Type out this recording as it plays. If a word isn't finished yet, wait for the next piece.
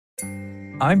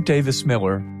I'm Davis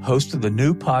Miller, host of the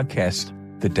new podcast,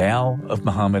 The Tao of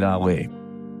Muhammad Ali.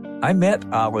 I met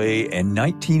Ali in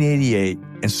 1988,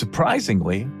 and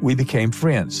surprisingly, we became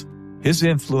friends. His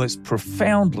influence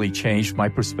profoundly changed my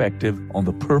perspective on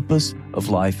the purpose of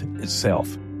life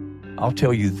itself. I'll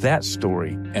tell you that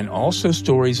story, and also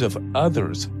stories of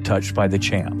others touched by the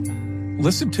champ.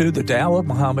 Listen to The Tao of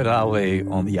Muhammad Ali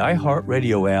on the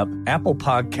iHeartRadio app, Apple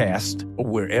Podcast, or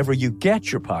wherever you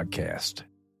get your podcast.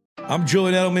 I'm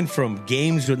Julian Edelman from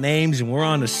Games with Names, and we're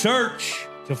on a search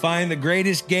to find the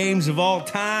greatest games of all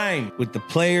time with the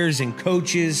players and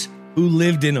coaches who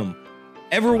lived in them.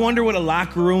 Ever wonder what a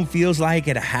locker room feels like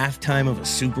at a halftime of a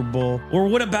Super Bowl? Or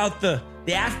what about the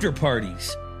after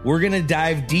parties? We're going to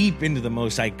dive deep into the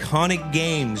most iconic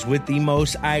games with the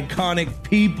most iconic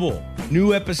people.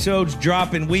 New episodes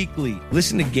dropping weekly.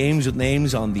 Listen to Games with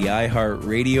Names on the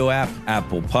iHeartRadio app,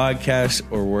 Apple Podcasts,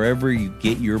 or wherever you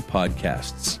get your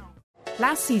podcasts.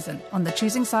 Last season on the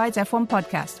Choosing Sides F1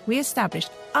 podcast, we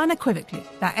established unequivocally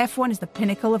that F1 is the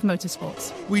pinnacle of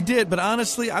motorsports. We did, but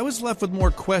honestly, I was left with more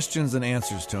questions than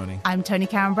answers, Tony. I'm Tony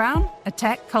Karen Brown, a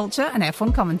tech, culture, and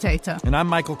F1 commentator. And I'm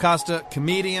Michael Costa,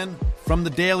 comedian from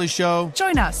The Daily Show.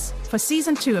 Join us for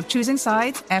Season 2 of Choosing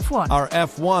Sides F1. Our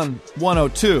F1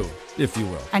 102, if you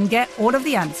will. And get all of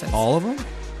the answers. All of them?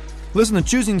 Listen to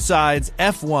Choosing Sides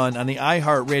F1 on the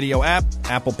iHeartRadio app,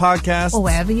 Apple Podcasts, or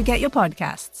wherever you get your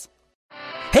podcasts.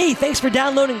 Hey, thanks for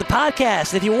downloading the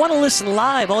podcast. If you want to listen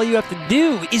live, all you have to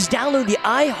do is download the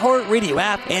iHeartRadio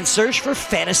app and search for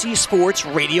Fantasy Sports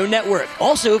Radio Network.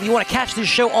 Also, if you want to catch this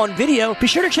show on video, be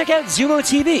sure to check out Zumo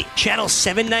TV, channel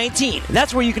 719.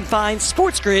 That's where you can find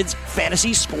Sports Grid's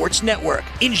Fantasy Sports Network.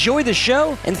 Enjoy the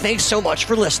show, and thanks so much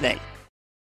for listening.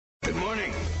 Good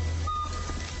morning.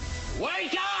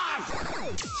 Wake up!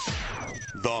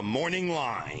 The Morning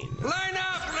Line. Line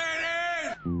up, ladies!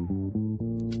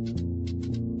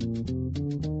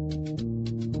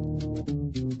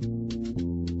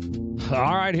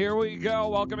 All right, here we go.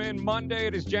 Welcome in Monday.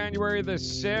 It is January the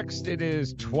 6th. It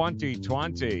is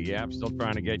 2020. Yeah, I'm still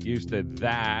trying to get used to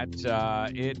that.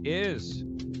 It is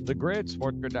The Grid,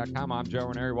 sportsgrid.com. I'm Joe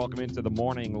Ranieri. Welcome into the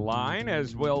Morning Line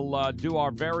as we'll do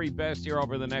our very best here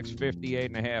over the next 58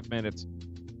 and a half minutes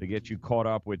to get you caught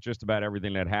up with just about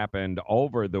everything that happened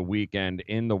over the weekend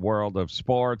in the world of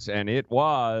sports. And it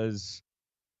was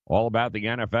all about the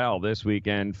NFL this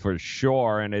weekend for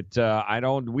sure. And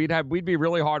we'd be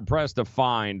really hard pressed to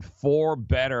find four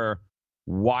better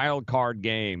wild card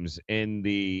games in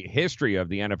the history of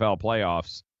the NFL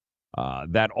playoffs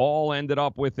that all ended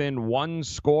up within one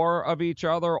score of each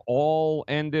other.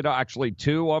 Actually,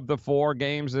 two of the four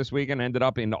games this weekend ended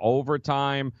up in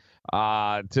overtime.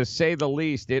 To say the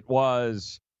least, it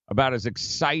was about as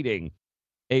exciting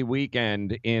a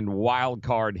weekend in wild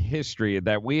card history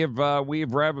that we've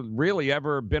really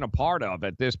ever been a part of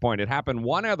at this point. It happened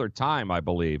one other time, I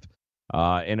believe,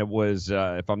 and it was,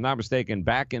 if I'm not mistaken,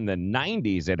 back in the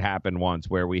 90s. It happened once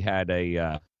where we had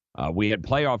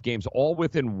playoff games all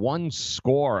within one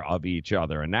score of each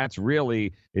other, and that's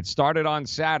really, it started on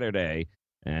Saturday.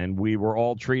 And we were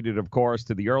all treated, of course,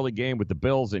 to the early game with the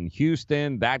Bills in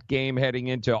Houston. That game heading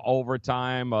into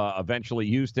overtime, eventually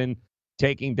Houston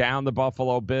taking down the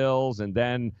Buffalo Bills, and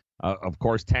then, of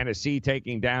course, Tennessee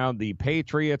taking down the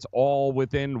Patriots, all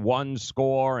within one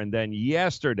score. And then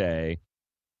yesterday,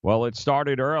 well, it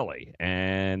started early,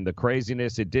 and the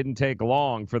craziness, it didn't take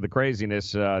long for the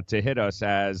craziness to hit us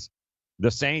as the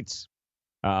Saints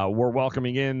were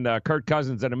welcoming in Kirk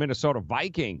Cousins and the Minnesota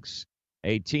Vikings,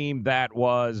 a team that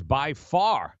was by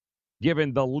far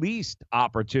given the least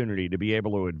opportunity to be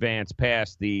able to advance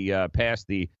past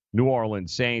the New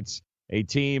Orleans Saints. A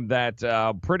team that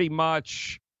pretty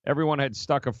much everyone had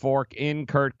stuck a fork in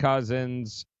Kirk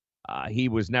Cousins. He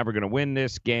was never going to win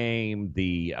this game.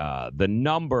 The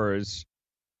numbers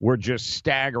were just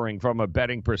staggering from a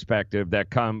betting perspective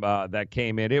that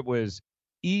came in. It was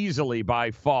easily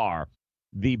by far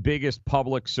the biggest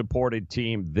public supported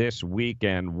team this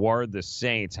weekend were the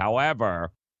Saints.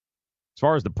 However, as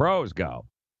far as the pros go,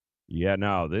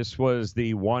 this was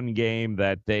the one game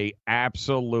that they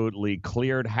absolutely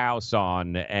cleared house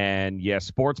on. And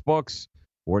yes, sportsbooks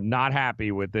were not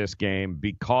happy with this game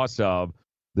because of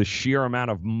the sheer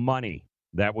amount of money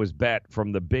that was bet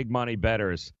from the big money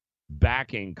bettors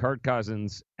backing Kirk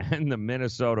Cousins and the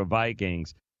Minnesota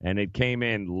Vikings. And it came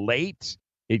in late.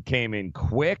 It came in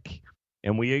quick.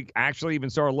 And we actually even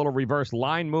saw a little reverse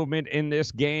line movement in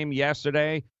this game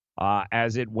yesterday.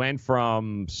 As it went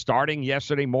from starting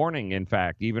yesterday morning, in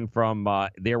fact, even from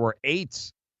there were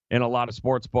 8s in a lot of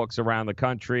sports books around the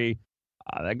country.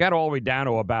 That got all the way down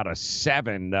to about a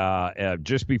 7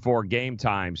 just before game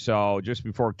time, so just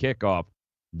before kickoff.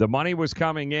 The money was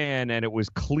coming in, and it was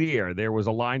clear. There was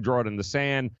a line drawn in the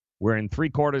sand wherein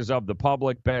 3/4 of the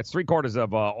public bets, 3/4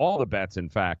 of all the bets, in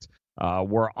fact,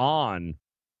 were on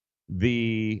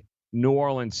the New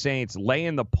Orleans Saints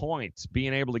laying the points,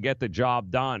 being able to get the job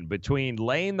done. Between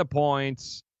laying the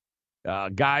points,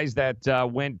 guys that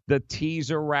went the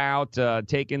teaser route,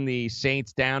 taking the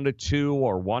Saints down to 2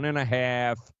 or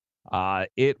 1.5,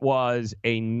 it was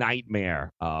a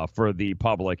nightmare for the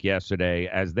public yesterday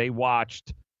as they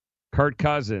watched Kirk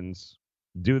Cousins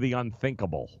do the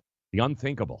unthinkable. The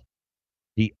unthinkable.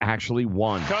 He actually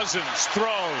won. Cousins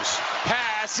throws,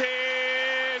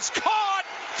 passes, caught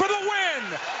for the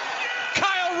win.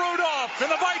 Kyle Rudolph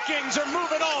and the Vikings are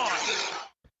moving on.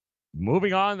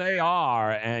 Moving on, they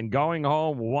are, and going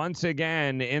home once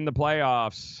again in the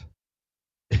playoffs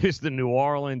is the New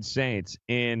Orleans Saints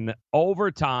in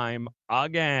overtime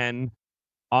again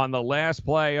on the last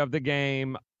play of the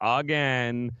game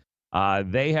again.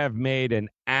 They have made an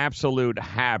absolute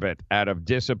habit out of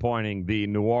disappointing the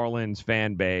New Orleans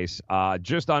fan base.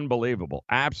 Just unbelievable.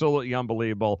 Absolutely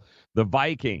unbelievable. The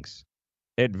Vikings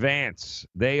advance.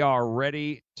 They are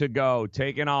ready to go,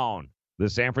 taking on the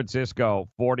San Francisco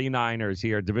 49ers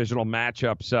here. Divisional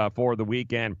matchups for the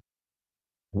weekend.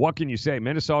 What can you say?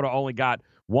 Minnesota only got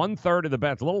 1/3 of the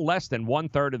bets, a little less than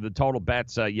 1/3 of the total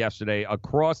bets yesterday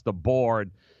across the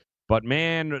board. But,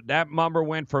 man, that number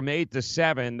went from 8 to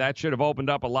 7. That should have opened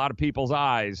up a lot of people's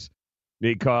eyes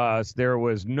because there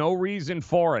was no reason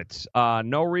for it.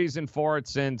 No reason for it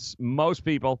since most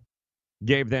people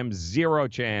gave them zero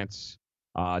chance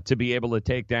to be able to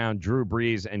take down Drew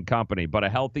Brees and company. But a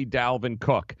healthy Dalvin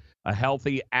Cook, a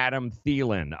healthy Adam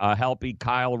Thielen, a healthy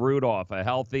Kyle Rudolph, a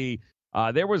healthy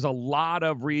there was a lot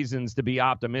of reasons to be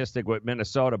optimistic with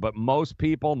Minnesota, but most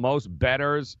people, most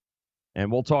bettors, and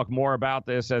we'll talk more about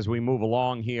this as we move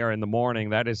along here in the morning.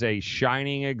 That is a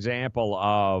shining example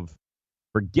of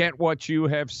forget what you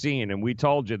have seen. And we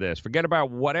told you this. Forget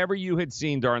about whatever you had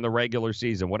seen during the regular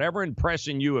season, whatever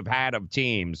impression you have had of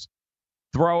teams,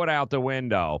 throw it out the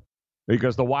window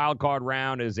because the wild card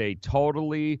round is a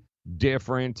totally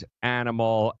different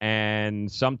animal.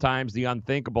 And sometimes the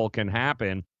unthinkable can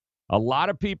happen. A lot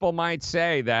of people might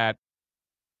say that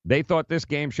they thought this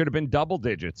game should have been double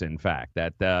digits, in fact,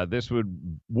 that this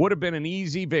would have been an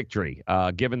easy victory,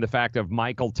 given the fact of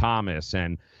Michael Thomas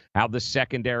and how the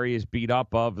secondary is beat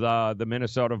up of the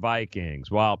Minnesota Vikings.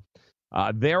 Well,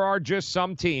 there are just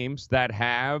some teams that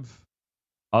have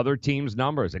other teams'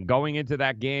 numbers. And going into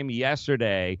that game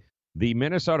yesterday, the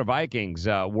Minnesota Vikings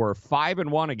were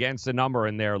 5-1 against the number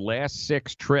in their last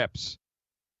 6 trips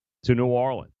to New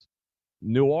Orleans.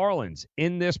 New Orleans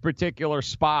in this particular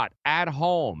spot at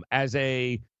home as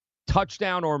a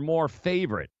touchdown or more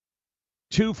favorite,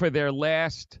 2 for their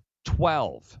last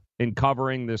 12 in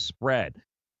covering the spread.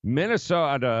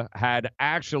 Minnesota had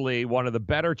actually one of the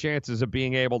better chances of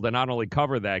being able to not only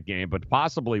cover that game, but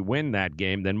possibly win that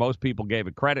game than most people gave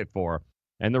it credit for.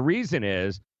 And the reason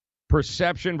is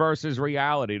perception versus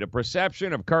reality. The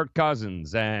perception of Kirk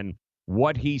Cousins and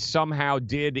what he somehow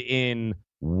did in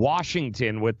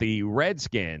Washington with the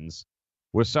Redskins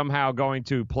was somehow going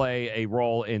to play a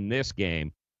role in this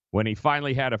game when he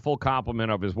finally had a full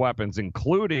complement of his weapons,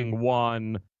 including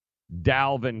one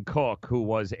Dalvin Cook, who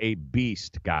was a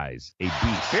beast, guys. A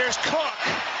beast. Here's Cook.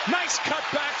 Nice cut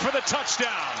back for the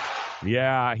touchdown.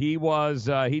 Yeah, he was.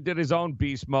 He did his own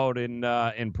beast mode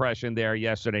impression there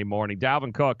yesterday morning.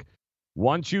 Dalvin Cook,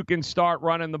 once you can start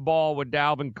running the ball with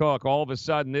Dalvin Cook, all of a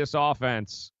sudden this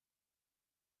offense,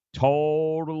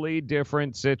 totally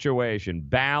different situation.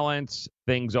 Balance,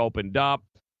 things opened up.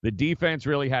 The defense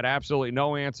really had absolutely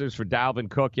no answers for Dalvin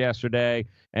Cook yesterday.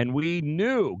 And we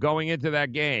knew going into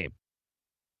that game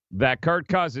that Kirk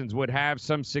Cousins would have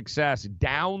some success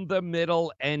down the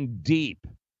middle and deep.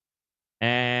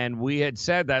 And we had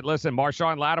said that, listen,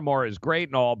 Marshawn Lattimore is great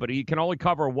and all, but he can only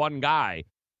cover one guy.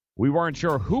 We weren't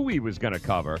sure who he was going to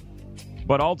cover.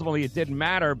 But ultimately it didn't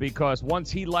matter because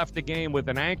once he left the game with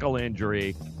an ankle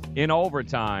injury in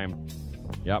overtime,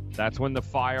 yep, that's when the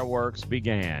fireworks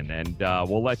began. And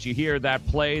we'll let you hear that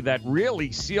play that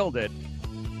really sealed it.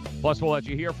 Plus, we'll let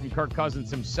you hear from Kirk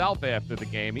Cousins himself after the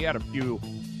game. He had a few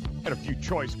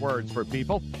choice words for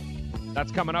people.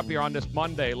 That's coming up here on this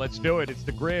Monday. Let's do it. It's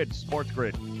The Grid,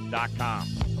 sportsgrid.com.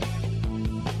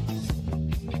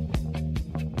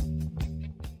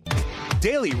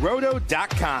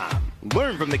 DailyRoto.com.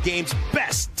 Learn from the game's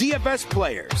best DFS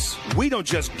players. We don't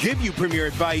just give you premier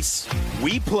advice,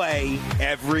 we play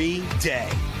every day.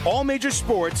 all major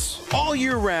sports, all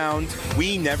year round,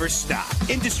 we never stop.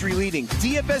 Industry-leading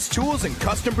DFS tools and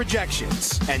custom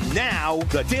projections. And now,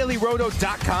 the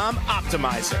DailyRoto.com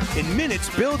Optimizer. In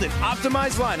minutes, build and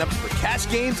optimize lineups for cash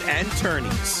games and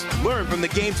tourneys. Learn from the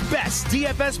game's best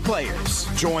DFS players.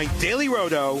 Join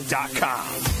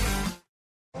DailyRoto.com.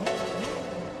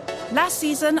 Last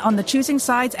season on the Choosing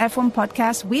Sides F1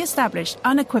 podcast, we established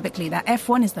unequivocally that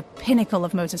F1 is the pinnacle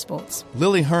of motorsports.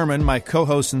 Lily Herman, my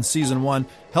co-host in Season 1,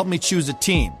 helped me choose a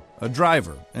team, a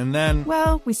driver, and then...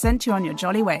 Well, we sent you on your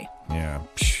jolly way. Yeah,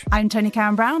 I'm Tony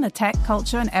Karen Brown, a tech,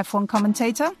 culture, and F1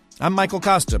 commentator. I'm Michael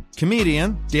Costa,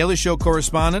 comedian, Daily Show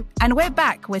correspondent. And we're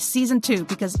back with Season 2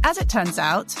 because, as it turns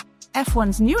out,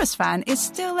 F1's newest fan is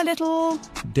still a little...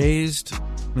 dazed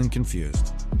and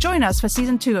confused. Join us for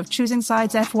Season 2 of Choosing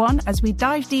Sides F1 as we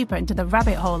dive deeper into the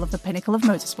rabbit hole of the pinnacle of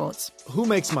motorsports. Who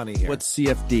makes money here? What's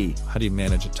CFD? How do you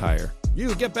manage a tire?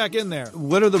 You, get back in there.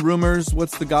 What are the rumors?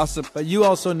 What's the gossip? But you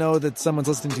also know that someone's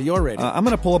listening to your radio. I'm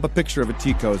going to pull up a picture of a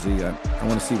tea cozy. I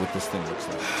want to see what this thing looks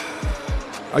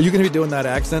like. Are you going to be doing that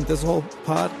accent this whole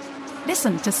pod?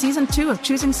 Listen to Season 2 of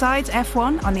Choosing Sides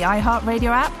F1 on the iHeartRadio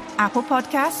app, Apple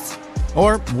Podcasts,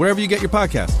 or wherever you get your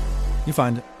podcast. You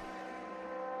find it.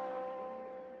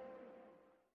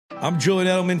 I'm Julian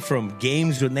Edelman from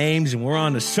Games with Names, and we're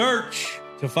on a search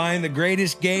to find the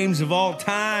greatest games of all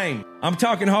time. I'm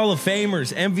talking Hall of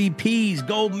Famers, MVPs,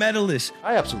 gold medalists.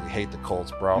 I absolutely hate the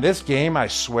Colts, bro. This game, I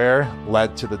swear,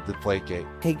 led to the Deflategate.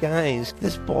 Hey, guys,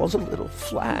 this ball's a little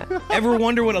flat. Ever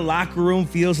wonder what a locker room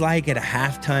feels like at a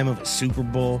halftime of a Super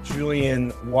Bowl?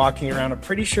 Julian walking around, I'm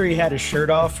pretty sure he had his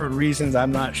shirt off for reasons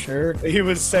I'm not sure. He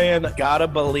was saying, gotta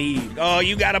believe. Oh,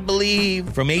 you gotta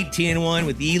believe. From 18-1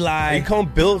 with Eli. Are you calling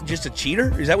Bill just a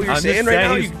cheater? Is that what you're saying right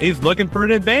now? He's looking for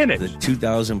an advantage. The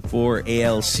 2004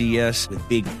 ALCS with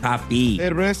Big Papi.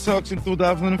 The Red Sox in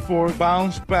 2004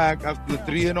 bounced back after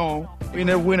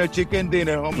 3-0. Winner chicken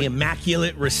dinner. Homie. The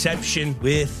immaculate reception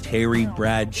with Terry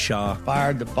Bradshaw.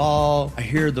 Fired the ball. I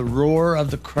hear the roar of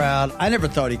the crowd. I never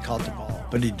thought he caught the ball,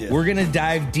 but he did. We're going to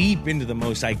dive deep into the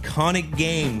most iconic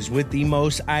games with the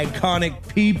most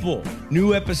iconic people.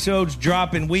 New episodes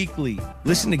dropping weekly.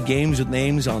 Listen to Games with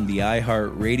Names on the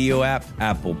iHeartRadio app,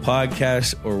 Apple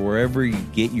Podcasts, or wherever you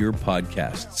get your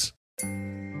podcasts.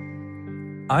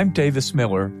 I'm Davis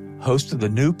Miller, host of the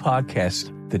new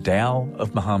podcast, The Tao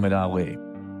of Muhammad Ali.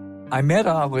 I met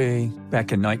Ali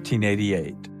back in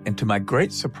 1988, and to my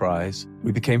great surprise,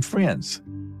 we became friends.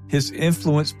 His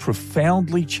influence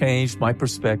profoundly changed my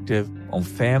perspective on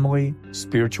family,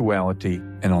 spirituality,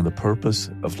 and on the purpose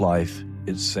of life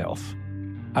itself.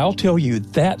 I'll tell you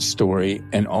that story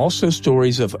and also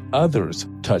stories of others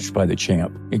touched by the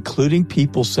champ, including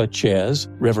people such as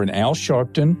Reverend Al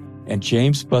Sharpton and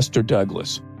James Buster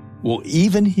Douglas. We'll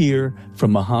even hear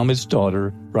from Muhammad's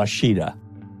daughter, Rashida.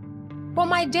 Well,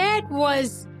 my dad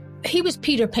was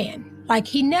Peter Pan. Like,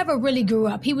 he never really grew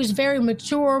up. He was very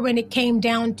mature when it came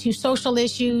down to social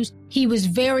issues. He was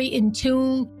very in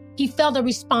tune. He felt a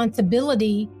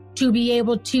responsibility to be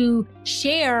able to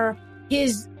share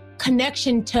his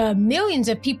connection to millions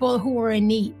of people who were in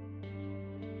need.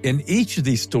 In each of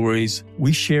these stories,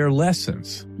 we share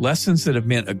lessons that have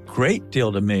meant a great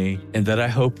deal to me and that I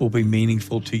hope will be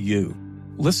meaningful to you.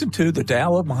 Listen to The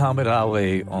Tao of Muhammad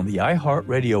Ali on the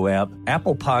iHeartRadio app,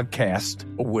 Apple Podcast,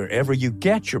 or wherever you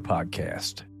get your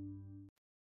podcast.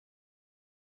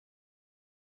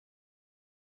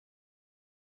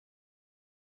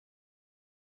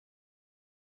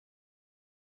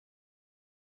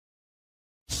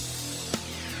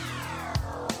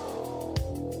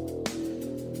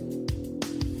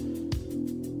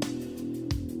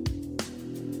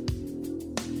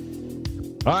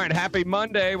 All right, happy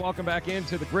Monday. Welcome back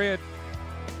into the grid.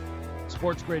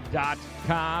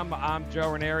 SportsGrid.com. I'm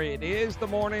Joe Ranieri. It is the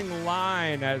morning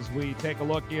line as we take a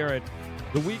look here at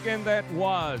the weekend that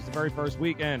was, the very first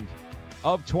weekend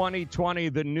of 2020,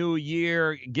 the new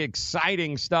year.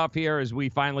 Exciting stuff here as we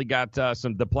finally got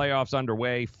the playoffs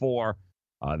underway for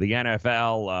the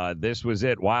NFL. This was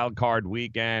it, wild card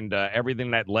weekend.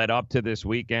 Everything that led up to this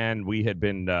weekend, we had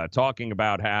been talking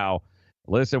about how,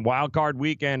 listen, wild card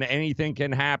weekend, anything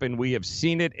can happen. We have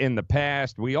seen it in the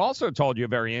past. We also told you a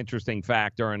very interesting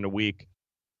fact during the week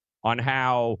on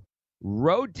how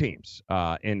road teams,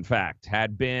 in fact,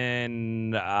 had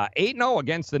been 8-0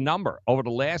 against the number over the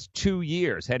last 2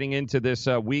 years heading into this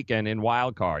weekend in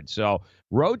wild card. So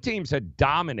road teams had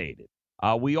dominated.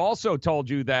 We also told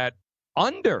you that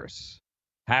unders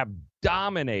have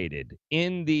dominated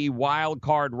in the wild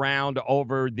card round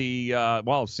over the,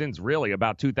 since really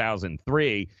about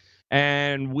 2003.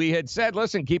 And we had said,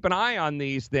 listen, keep an eye on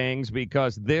these things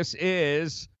because this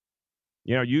is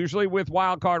Usually with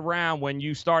wild card round, when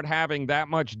you start having that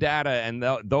much data and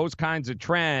those kinds of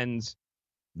trends,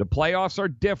 the playoffs are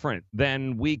different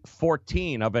than week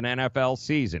 14 of an NFL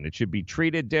season. It should be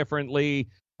treated differently.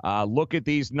 Look at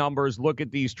these numbers. Look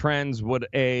at these trends with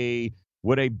a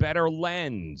better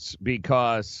lens,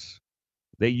 because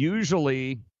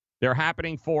they're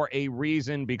happening for a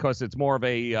reason, because it's more of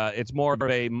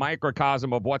a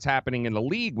microcosm of what's happening in the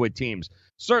league with teams.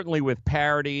 Certainly with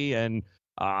parity and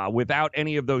without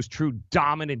any of those true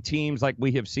dominant teams like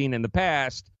we have seen in the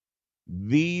past,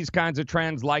 these kinds of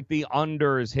trends like the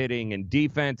unders hitting and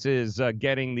defenses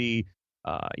getting the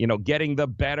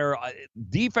better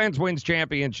defense wins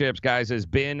championships, guys, has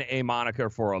been a moniker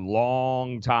for a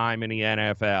long time in the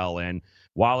NFL. And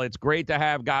while it's great to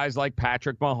have guys like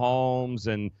Patrick Mahomes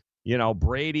and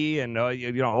Brady and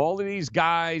all of these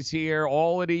guys here,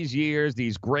 all of these years,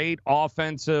 these great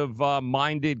offensive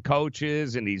minded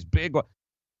coaches and these big.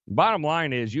 Bottom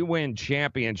line is, you win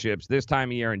championships this time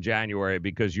of year in January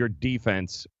because your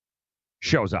defense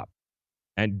shows up.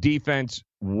 And defense,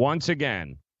 once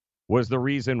again, was the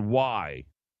reason why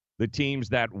the teams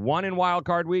that won in Wild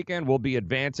Card Weekend will be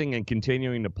advancing and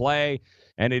continuing to play.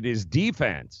 And it is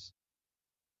defense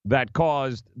that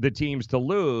caused the teams to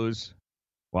lose,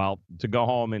 to go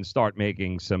home and start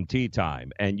making some tea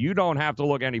time. And you don't have to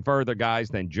look any further, guys,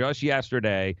 than just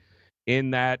yesterday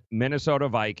in that Minnesota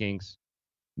Vikings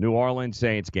New Orleans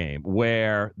Saints game,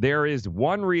 where there is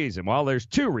one reason, there's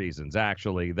two reasons,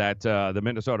 actually, that the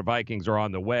Minnesota Vikings are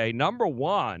on the way. Number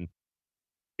one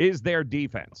is their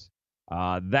defense.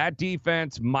 That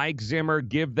defense, Mike Zimmer,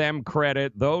 give them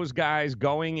credit. Those guys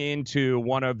going into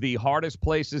one of the hardest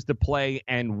places to play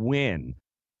and win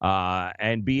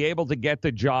and be able to get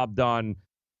the job done,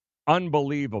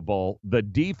 unbelievable. The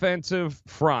defensive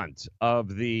front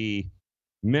of the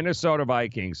Minnesota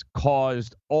Vikings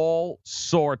caused all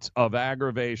sorts of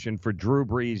aggravation for Drew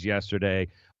Brees yesterday.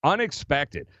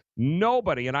 Unexpected.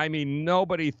 Nobody, and I mean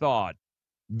nobody, thought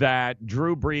that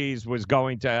Drew Brees was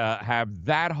going to have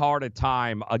that hard a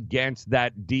time against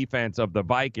that defense of the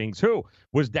Vikings, who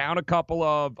was down a couple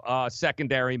of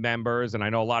secondary members. And I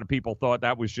know a lot of people thought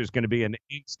that was just going to be an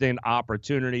instant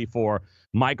opportunity for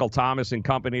Michael Thomas and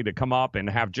company to come up and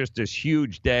have just this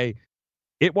huge day.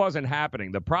 It wasn't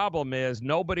happening. The problem is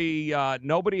nobody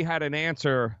had an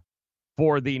answer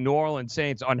for the New Orleans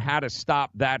Saints on how to stop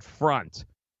that front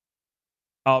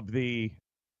of the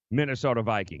Minnesota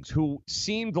Vikings, who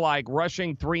seemed like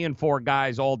rushing 3 and 4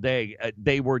 guys all day.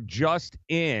 They were just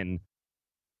in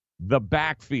the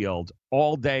backfield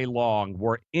all day long,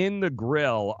 were in the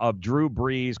grill of Drew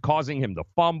Brees, causing him to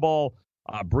fumble.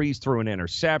 Brees threw an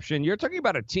interception. You're talking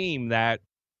about a team that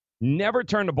never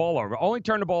turned the ball over, only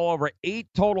turned the ball over 8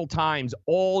 total times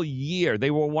all year. They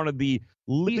were one of the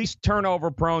least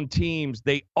turnover-prone teams.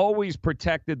 They always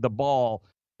protected the ball.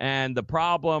 And the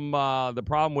problem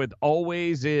with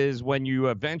always is when you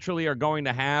eventually are going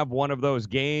to have one of those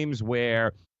games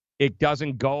where it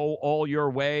doesn't go all your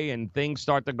way and things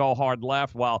start to go hard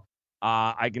left. Well,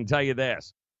 I can tell you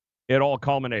this. It all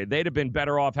culminated. They'd have been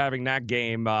better off having that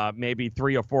game maybe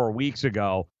 3 or 4 weeks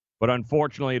ago. But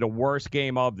unfortunately, the worst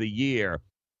game of the year,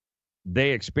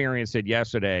 they experienced it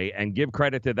yesterday. And give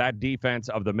credit to that defense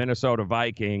of the Minnesota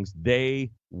Vikings. They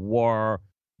were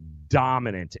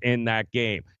dominant in that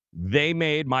game. They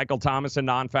made Michael Thomas a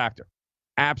non-factor.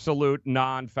 Absolute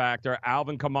non-factor.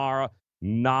 Alvin Kamara,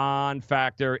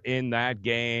 non-factor in that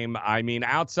game. I mean,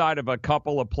 outside of a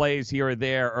couple of plays here or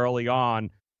there early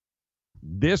on,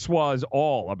 this was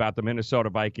all about the Minnesota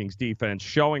Vikings defense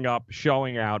showing up,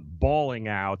 showing out, balling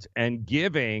out, and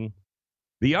giving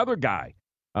the other guy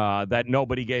that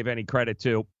nobody gave any credit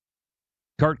to,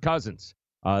 Kirk Cousins,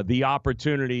 the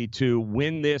opportunity to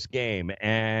win this game.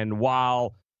 And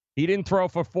while he didn't throw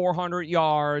for 400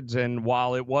 yards, and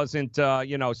while it wasn't,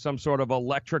 some sort of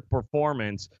electric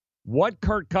performance, what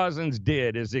Kirk Cousins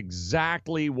did is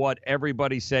exactly what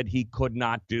everybody said he could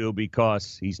not do,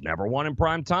 because he's never won in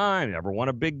prime time, never won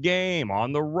a big game,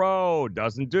 on the road,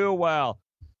 doesn't do well.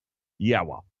 Yeah,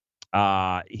 well,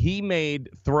 he made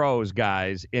throws,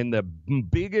 guys, in the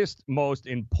biggest, most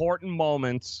important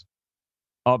moments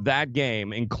of that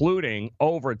game, including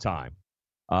overtime,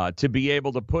 to be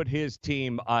able to put his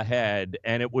team ahead.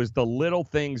 And it was the little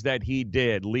things that he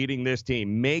did leading this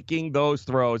team, making those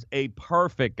throws a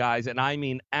perfect, guys, and I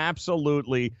mean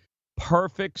absolutely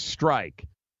perfect strike.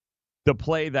 The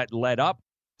play that led up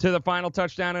to the final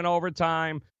touchdown in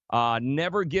overtime,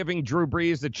 never giving Drew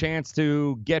Brees the chance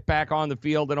to get back on the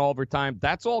field in overtime.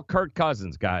 That's all Kirk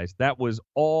Cousins, guys. That was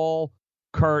all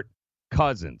Kirk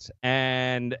Cousins.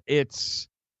 And it's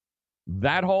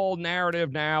that whole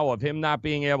narrative now of him not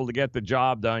being able to get the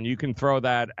job done, you can throw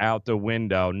that out the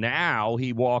window. Now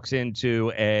he walks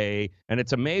into and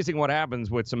it's amazing what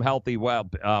happens with some healthy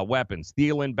weapons.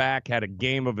 Thielen back, had a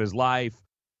game of his life.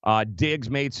 Diggs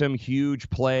made some huge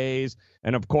plays.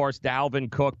 And, of course,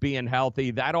 Dalvin Cook being healthy.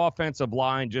 That offensive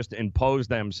line just imposed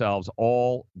themselves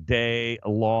all day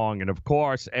long. And, of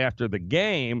course, after the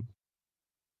game,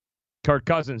 Kirk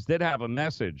Cousins did have a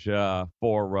message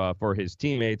for his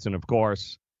teammates and, of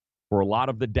course, for a lot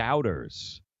of the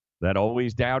doubters that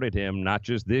always doubted him, not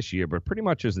just this year, but pretty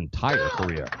much his entire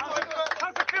career. How's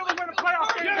it feel to win a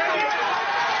playoff game?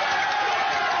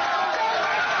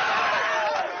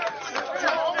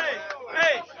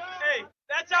 Hey,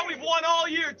 that's how we've won all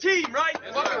year. Team, right?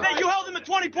 Hey, you held them to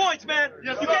 20 points, man.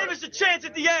 You gave us a chance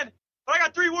at the end, but I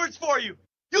got 3 words for you.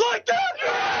 You like that?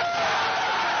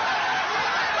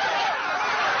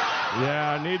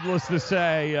 Yeah, needless to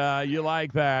say, you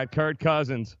like that. Kirk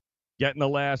Cousins getting the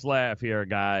last laugh here,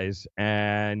 guys.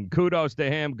 And kudos to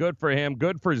him. Good for him.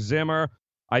 Good for Zimmer.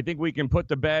 I think we can put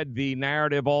to bed the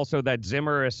narrative also that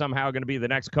Zimmer is somehow going to be the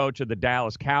next coach of the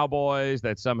Dallas Cowboys,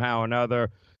 that somehow or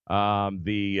another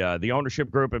the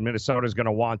ownership group in Minnesota is going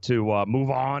to want to move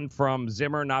on from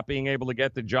Zimmer not being able to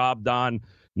get the job done.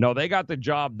 No, they got the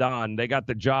job done. They got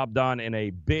the job done in a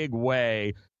big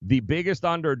way. The biggest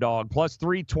underdog, plus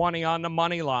 320 on the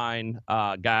money line,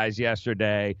 guys,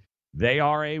 yesterday. They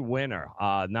are a winner.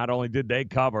 Not only did they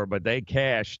cover, but they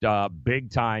cashed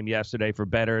big time yesterday for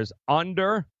bettors.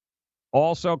 Under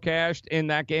also cashed in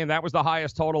that game. That was the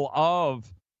highest total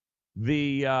of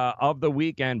the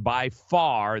weekend by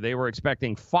far. They were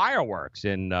expecting fireworks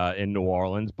in New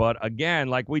Orleans, but again,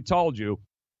 like we told you,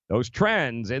 those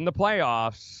trends in the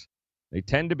playoffs, they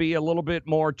tend to be a little bit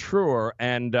more truer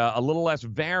and a little less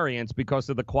variance because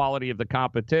of the quality of the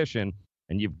competition.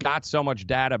 And you've got so much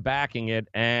data backing it,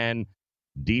 and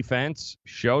defense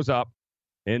shows up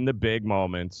in the big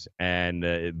moments. And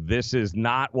this is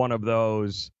not one of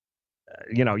those,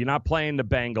 you're not playing the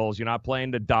Bengals, you're not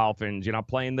playing the Dolphins, you're not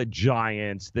playing the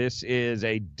Giants. This is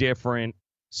a different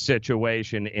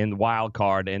situation in wild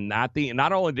card, and not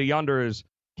only the unders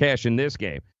cash in this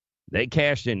game, they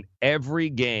cashed in every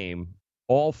game,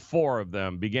 all 4 of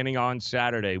them, beginning on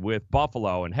Saturday with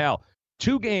Buffalo. And hell,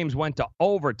 2 games went to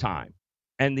overtime,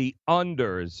 and the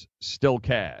unders still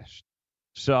cashed.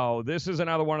 So this is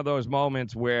another one of those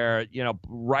moments where,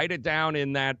 write it down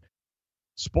in that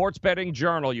sports betting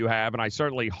journal you have, and I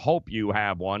certainly hope you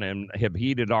have one and have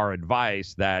heeded our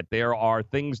advice that there are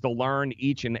things to learn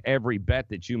each and every bet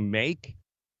that you make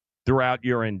throughout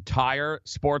your entire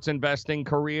sports investing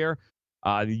career.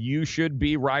 You should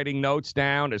be writing notes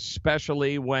down,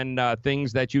 especially when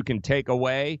things that you can take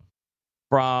away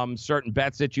from certain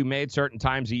bets that you made certain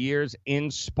times of years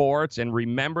in sports. And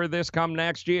remember this come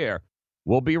next year.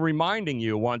 We'll be reminding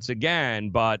you once again,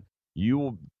 but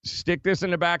you stick this in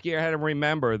the back of your head and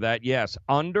remember that, yes,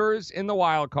 unders in the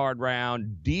wild card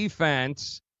round,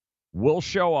 defense will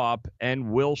show up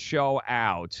and will show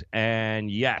out.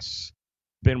 And yes,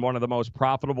 been one of the most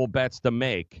profitable bets to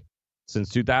make since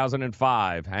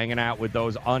 2005, hanging out with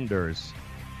those unders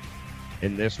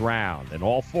in this round. And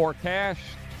all 4 cash.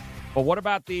 But what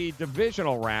about the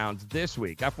divisional rounds this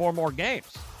week? Got 4 more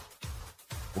games.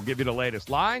 We'll give you the latest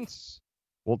lines.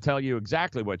 We'll tell you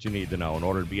exactly what you need to know in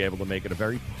order to be able to make it a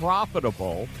very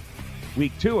profitable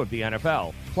week 2 of the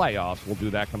NFL playoffs. We'll do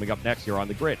that coming up next year on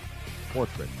The Grid,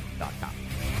 sportsgrid.com.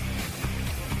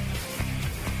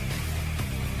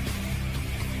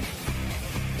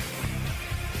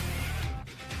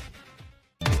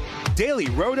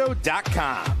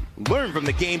 DailyRoto.com. Learn from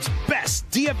the game's best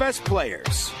DFS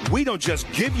players. We don't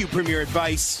just give you premier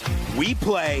advice, we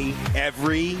play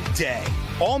every day.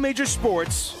 All major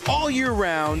sports, all year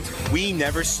round, we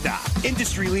never stop.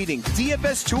 Industry-leading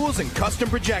DFS tools and custom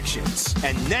projections.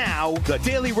 And now, the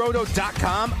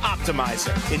DailyRoto.com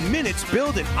Optimizer. In minutes,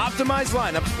 build and optimize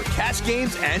lineups for cash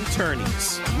games and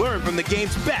tourneys. Learn from the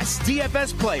game's best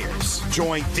DFS players.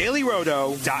 Join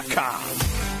DailyRoto.com.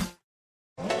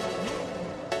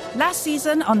 Last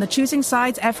season on the Choosing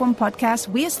Sides F1 podcast,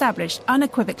 we established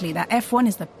unequivocally that F1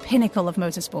 is the pinnacle of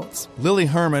motorsports. Lily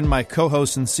Herman, my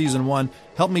co-host in Season 1,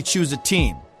 helped me choose a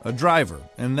team, a driver,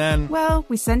 and then... Well,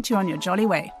 we sent you on your jolly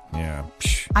way. Yeah,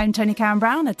 I'm Tony Karen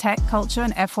Brown, a tech, culture,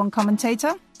 and F1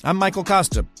 commentator. I'm Michael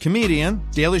Costa, comedian,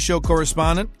 Daily Show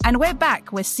correspondent. And we're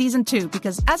back with Season 2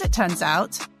 because, as it turns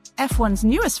out, F1's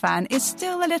newest fan is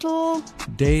still a little...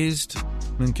 dazed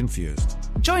and confused.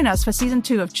 Join us for Season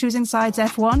 2 of Choosing Sides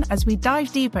F1 as we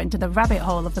dive deeper into the rabbit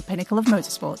hole of the pinnacle of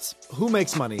motorsports. Who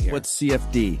makes money here? What's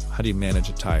CFD? How do you manage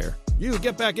a tire? You,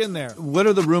 get back in there. What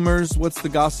are the rumors? What's the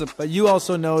gossip? But you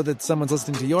also know that someone's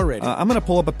listening to your radio. I'm going to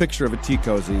pull up a picture of a tea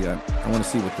cozy. I want to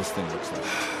see what this thing looks like.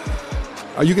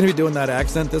 Are you going to be doing that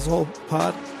accent this whole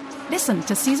pod? Listen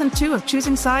to Season 2 of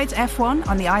Choosing Sides F1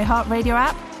 on the iHeartRadio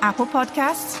app, Apple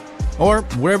Podcasts, or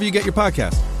wherever you get your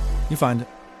podcast. You find it.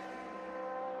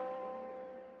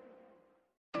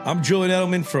 I'm Julian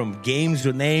Edelman from Games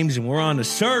with Names, and we're on a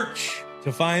search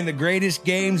to find the greatest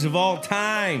games of all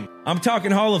time. I'm talking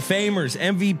Hall of Famers,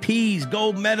 MVPs,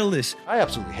 gold medalists. I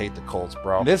absolutely hate the Colts,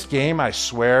 bro. This game, I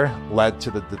swear, led to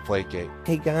the Deflategate.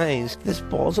 Hey, guys, this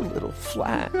ball's a little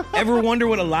flat. Ever wonder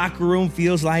what a locker room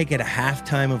feels like at a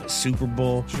halftime of a Super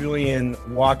Bowl? Julian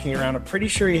walking around, I'm pretty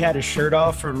sure he had his shirt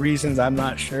off for reasons I'm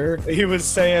not sure. He was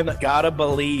saying, gotta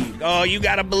believe. Oh, you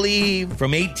gotta believe.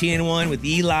 From 18-1 with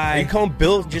Eli. Are you calling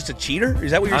Bill just a cheater? Is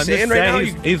that what you're saying right now?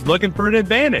 He's looking for an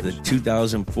advantage. The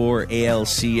 2004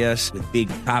 ALCS with Big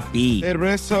Papi. The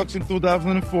Red Sox in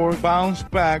 2004 bounced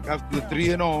back after the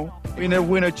 3-0.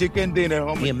 Winner chicken dinner,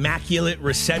 homie. The Immaculate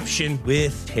Reception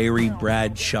with Terry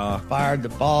Bradshaw. Fired the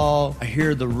ball. I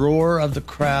hear the roar of the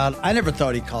crowd. I never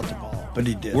thought he caught the ball, but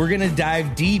he did. We're going to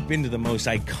dive deep into the most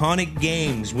iconic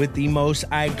games with the most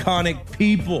iconic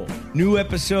people. New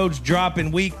episodes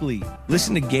dropping weekly.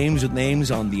 Listen to Games with Names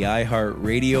on the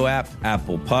iHeartRadio app,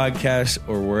 Apple Podcasts,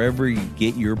 or wherever you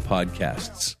get your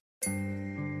podcasts.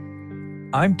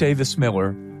 I'm Davis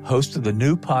Miller, host of the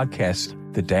new podcast,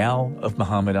 The Tao of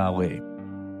Muhammad Ali.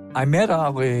 I met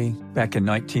Ali back in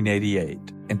 1988,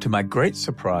 and to my great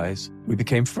surprise, we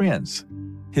became friends.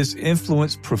 His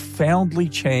influence profoundly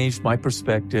changed my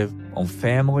perspective on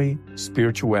family,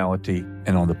 spirituality,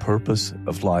 and on the purpose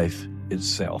of life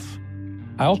itself.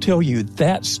 I'll tell you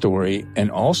that story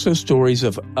and also stories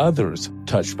of others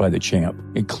touched by the champ,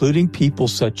 including people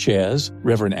such as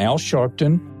Reverend Al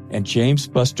Sharpton and James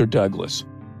Buster Douglas.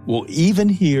 We'll even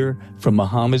hear from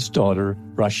Muhammad's daughter,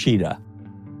 Rashida.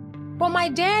 Well, my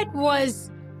dad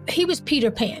he was Peter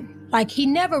Pan. Like, he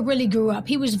never really grew up.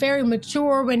 He was very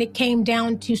mature when it came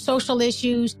down to social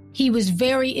issues. He was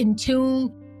very in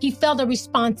tune. He felt a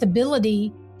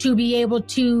responsibility to be able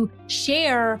to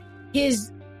share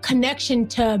his connection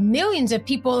to millions of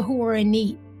people who were in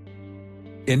need.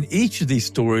 In each of these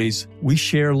stories, we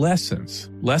share lessons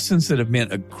that have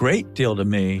meant a great deal to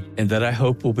me and that I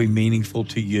hope will be meaningful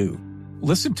to you.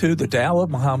 Listen to The Tao of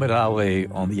Muhammad Ali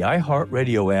on the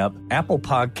iHeartRadio app, Apple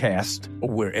Podcast, or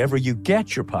wherever you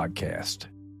get your podcast.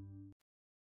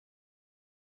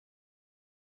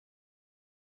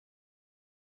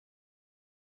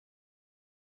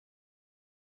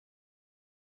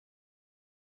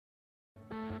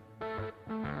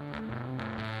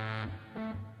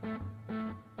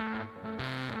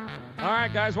 All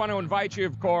right, guys, want to invite you,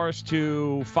 of course,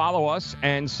 to follow us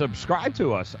and subscribe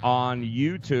to us on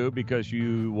YouTube because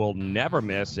you will never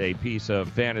miss a piece of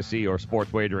fantasy or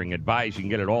sports wagering advice. You can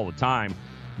get it all the time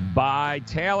by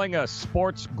tailing us,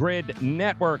 Sports Grid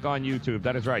Network on YouTube.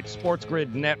 That is right, Sports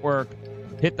Grid Network.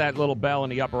 Hit that little bell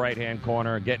in the upper right-hand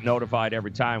corner. Get notified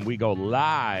every time we go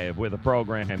live with a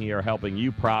program here helping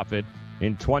you profit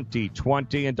in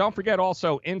 2020. And don't forget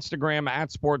also Instagram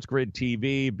at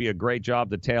SportsGridTV. Be a great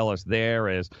job to tail us there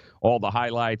as all the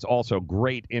highlights, also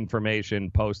great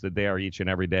information posted there each and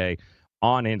every day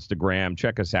on Instagram.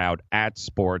 Check us out at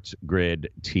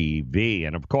SportsGridTV.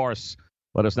 And of course,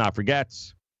 let us not forget,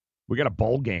 we got a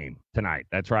bowl game tonight.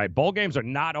 That's right. Bowl games are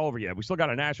not over yet. We still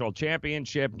got a national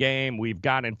championship game. We've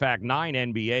got, in fact, 9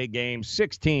 NBA games,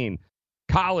 16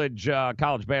 college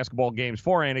basketball games,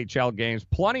 4 NHL games,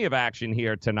 plenty of action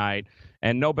here tonight,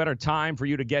 and no better time for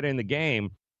you to get in the game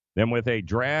than with a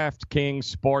DraftKings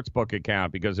Sportsbook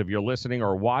account, because if you're listening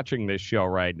or watching this show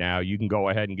right now, you can go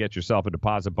ahead and get yourself a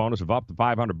deposit bonus of up to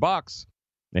 $500.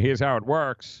 Now, here's how it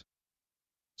works.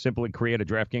 Simply create a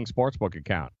DraftKings Sportsbook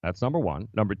account. That's number one.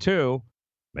 Number two,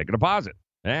 make a deposit.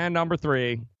 And number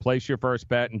three, place your first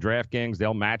bet in DraftKings.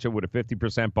 They'll match it with a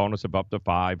 50% bonus of up to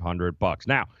 $500.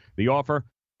 Now, the offer,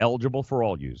 eligible for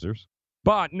all users.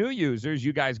 But new users,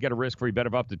 you guys get a risk-free bet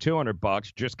of up to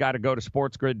 $200. Just got to go to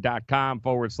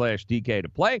sportsgrid.com/DK to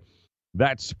play.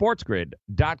 That's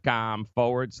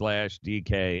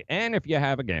sportsgrid.com/DK. And if you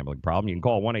have a gambling problem, you can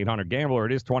call 1-800-GAMBLER.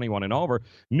 It is 21 and over.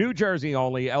 New Jersey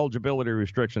only. Eligibility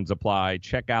restrictions apply.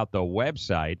 Check out the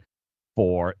website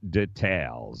for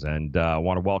details. And I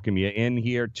want to welcome you in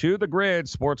here to the grid,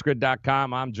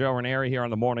 sportsgrid.com. I'm Joe Ranieri here on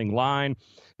the morning line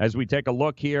as we take a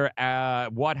look here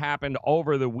at what happened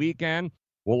over the weekend.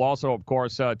 We'll also, of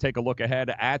course, take a look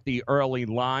ahead at the early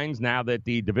lines now that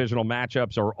the divisional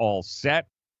matchups are all set.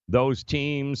 Those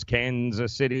teams,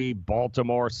 Kansas City,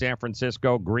 Baltimore, San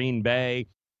Francisco, Green Bay,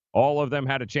 All of them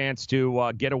had a chance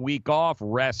to get a week off,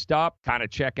 rest up, kind of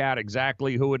check out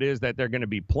exactly who it is that they're going to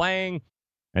be playing.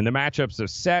 And the matchups are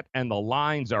set and the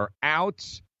lines are out.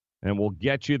 And we'll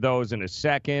get you those in a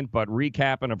second. But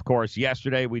recapping, of course,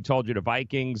 yesterday we told you the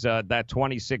Vikings, that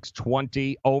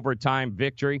 26-20 overtime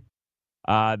victory.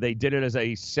 They did it as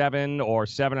a 7 or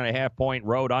 7.5 point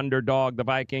road underdog, the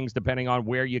Vikings, depending on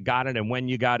where you got it and when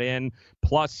you got in.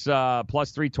 Plus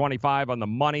 325 on the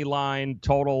money line,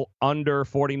 total under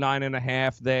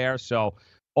 49.5 there. So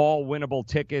all winnable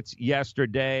tickets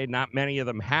yesterday. Not many of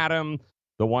them had them.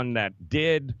 The one that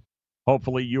did,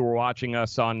 hopefully you were watching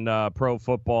us on Pro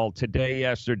Football Today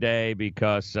yesterday,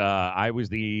 because I was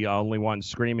the only one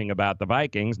screaming about the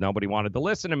Vikings. Nobody wanted to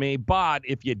listen to me. But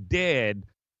if you did,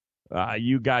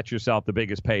 you got yourself the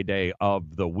biggest payday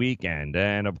of the weekend.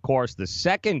 And, of course, the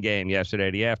second game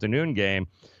yesterday, the afternoon game,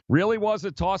 really was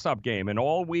a toss-up game. And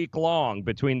all week long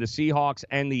between the Seahawks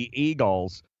and the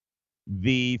Eagles,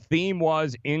 the theme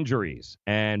was injuries.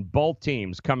 And both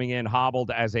teams coming in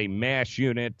hobbled as a mash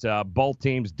unit. Both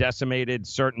teams decimated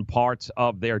certain parts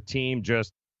of their team,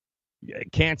 just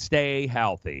can't stay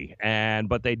healthy.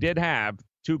 But they did have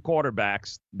two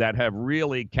quarterbacks that have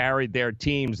really carried their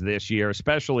teams this year,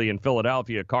 especially in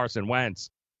Philadelphia. Carson Wentz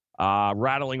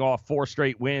rattling off 4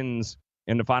 straight wins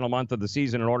in the final month of the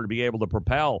season in order to be able to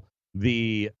propel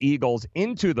the Eagles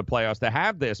into the playoffs, to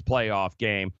have this playoff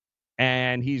game.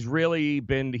 And he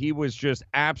was just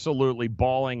absolutely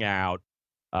balling out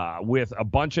with a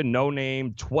bunch of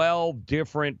no-name, 12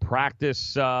 different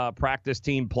practice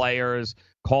team players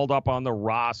called up on the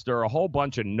roster, a whole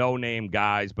bunch of no-name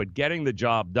guys, but getting the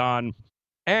job done.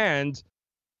 And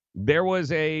there was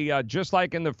just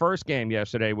like in the first game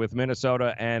yesterday with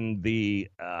Minnesota and the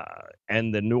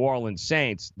New Orleans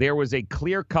Saints, there was a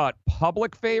clear-cut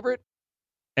public favorite,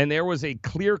 and there was a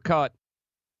clear-cut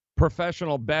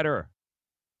professional better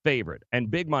favorite and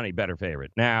big money better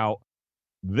favorite. Now,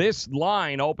 this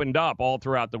line opened up all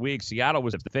throughout the week. Seattle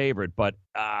was the favorite, but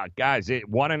guys,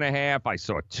 1.5. I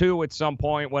saw 2 at some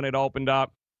point when it opened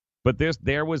up. But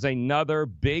there was another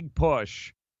big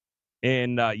push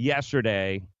in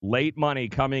yesterday. Late money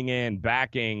coming in,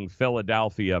 backing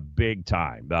Philadelphia big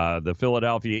time. The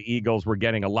Philadelphia Eagles were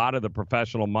getting a lot of the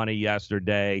professional money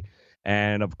yesterday,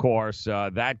 and of course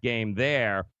that game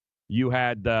there. You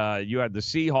had the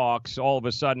Seahawks all of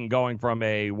a sudden going from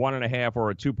a 1.5 or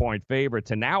a 2-point favorite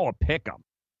to now a pick'em,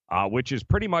 which is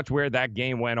pretty much where that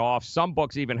game went off. Some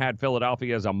books even had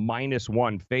Philadelphia as a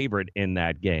 -1 favorite in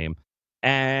that game.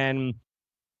 And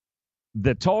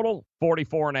the total,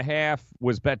 44.5,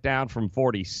 was bet down from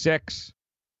 46.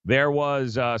 There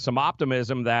was some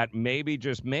optimism that maybe,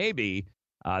 just maybe,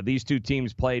 these two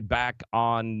teams played back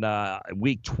on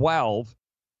week 12.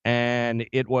 And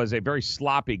it was a very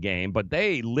sloppy game, but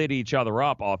they lit each other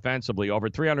up offensively. Over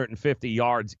 350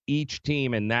 yards each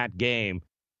team in that game.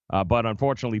 But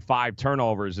unfortunately, 5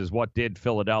 turnovers is what did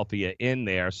Philadelphia in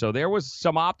there. So there was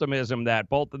some optimism that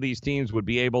both of these teams would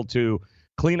be able to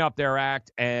clean up their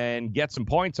act and get some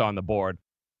points on the board.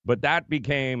 But that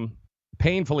became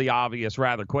painfully obvious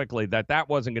rather quickly that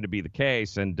wasn't going to be the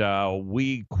case. And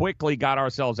we quickly got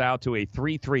ourselves out to a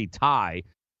 3-3 tie,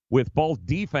 with both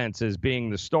defenses being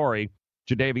the story.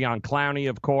 Jadeveon Clowney,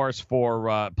 of course,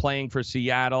 for playing for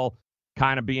Seattle,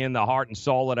 kind of being the heart and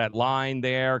soul of that line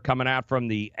there, coming out from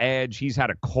the edge. He's had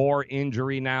a core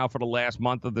injury now for the last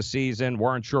month of the season.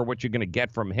 Weren't sure what you're going to get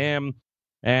from him.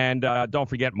 And don't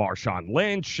forget Marshawn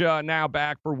Lynch now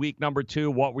back for week number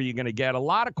 2. What were you going to get? A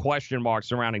lot of question marks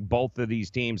surrounding both of these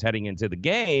teams heading into the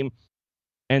game.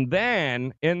 And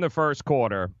then in the first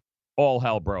quarter, all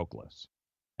hell broke loose.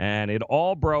 And it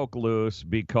all broke loose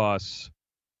because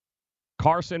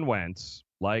Carson Wentz,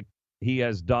 like he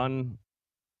has done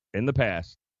in the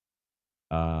past,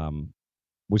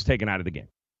 was taken out of the game.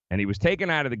 And he was taken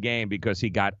out of the game because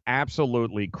he got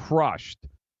absolutely crushed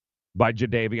by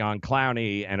Jadeveon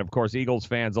Clowney. And, of course, Eagles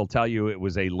fans will tell you it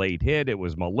was a late hit. It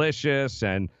was malicious.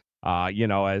 And,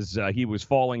 as he was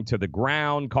falling to the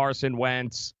ground, Carson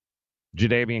Wentz,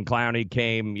 Jadeveon Clowney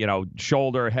came,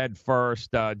 shoulder, head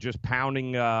first, just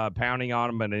pounding on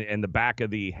him in the back of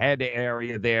the head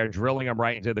area there, drilling him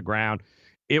right into the ground.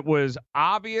 It was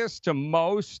obvious to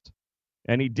most,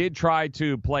 and he did try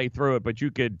to play through it, but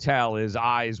you could tell his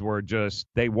eyes were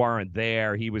they weren't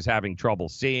there. He was having trouble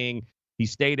seeing. He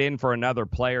stayed in for another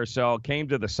play or so, came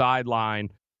to the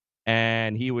sideline,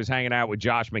 and he was hanging out with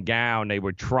Josh McGowan. They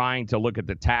were trying to look at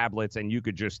the tablets, and you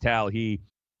could just tell he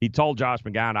told Josh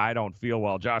McGowan, I don't feel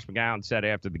well. Josh McGowan said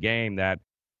after the game that,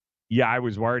 yeah, I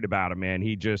was worried about him, man.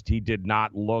 He did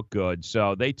not look good.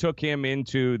 So they took him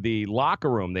into the locker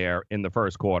room there in the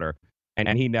first quarter,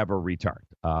 and he never returned.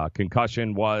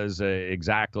 Concussion was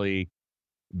exactly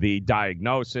the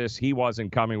diagnosis. He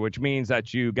wasn't coming, which means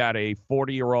that you got a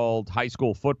 40-year-old high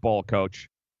school football coach,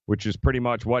 which is pretty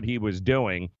much what he was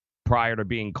doing prior to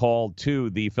being called to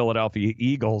the Philadelphia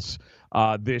Eagles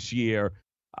this year.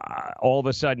 All of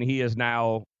a sudden, he is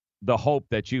now the hope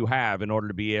that you have in order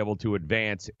to be able to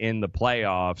advance in the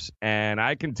playoffs. And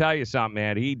I can tell you something,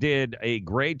 man. He did a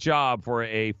great job for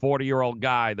a 40-year-old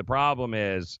guy. The problem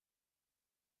is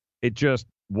it just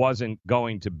wasn't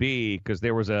going to be, because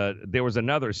there was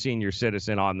another senior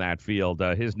citizen on that field.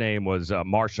 His name was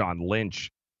Marshawn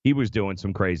Lynch. He was doing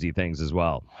some crazy things as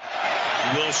well.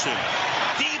 Wilson,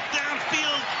 deep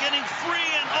downfield, getting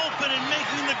free and open and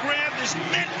making the grab. This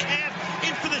Metcalf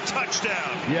in for the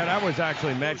touchdown. Yeah, that was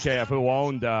actually Metcalf who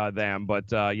owned them. But,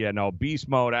 Beast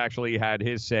Mode actually had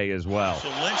his say as well. So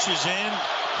Lynch is in.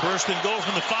 First and goal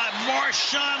from the 5.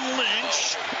 Marshawn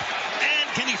Lynch.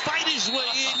 Can he fight his way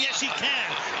in? Yes, he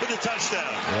can, for the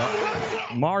touchdown. Yep.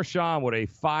 Marshawn with a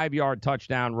 5-yard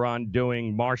touchdown run,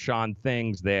 doing Marshawn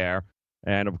things there.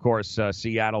 And, of course,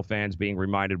 Seattle fans being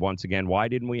reminded once again, why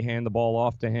didn't we hand the ball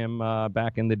off to him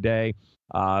back in the day?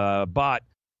 But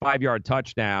 5-yard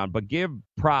touchdown. But give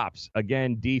props,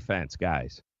 again, defense,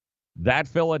 guys. That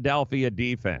Philadelphia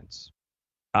defense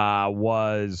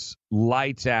was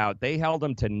lights out. They held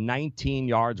them to 19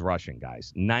 yards rushing,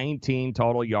 guys. 19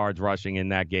 total yards rushing in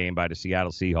that game by the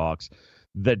Seattle Seahawks.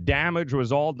 The damage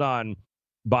was all done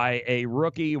by a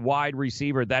rookie wide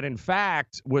receiver that, in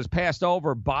fact, was passed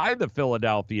over by the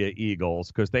Philadelphia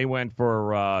Eagles because they went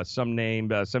for some name,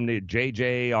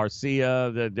 J.J.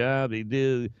 Arcia,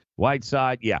 the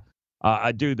Whiteside. Yeah,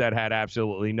 a dude that had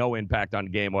absolutely no impact on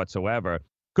the game whatsoever.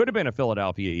 Could have been a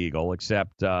Philadelphia Eagle,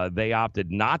 except they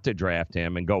opted not to draft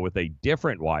him and go with a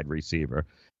different wide receiver.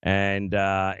 And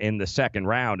in the second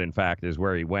round, in fact, is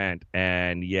where he went.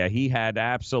 And, yeah, he had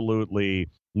absolutely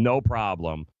no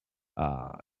problem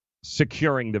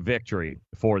securing the victory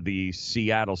for the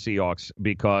Seattle Seahawks,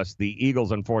 because the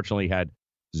Eagles, unfortunately, had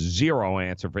zero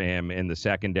answer for him in the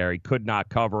secondary, could not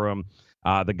cover him.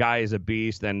 The guy is a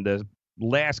beast. And the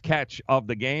last catch of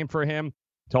the game for him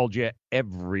told you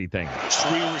everything.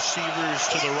 3 receivers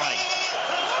to the right.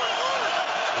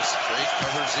 This straight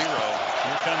cover 0.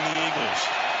 Here come the Eagles.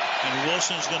 And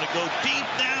Wilson's going to go deep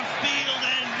downfield,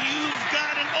 and you've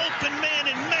got an open man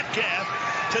in Metcalf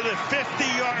to the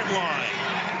 50-yard line.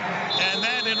 And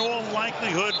that, in all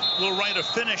likelihood, will write a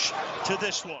finish to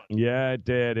this one. Yeah, it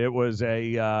did. It was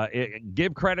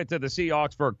give credit to the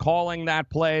Seahawks for calling that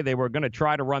play. They were going to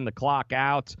try to run the clock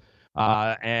out,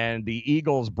 and the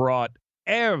Eagles brought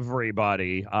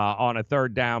everybody on a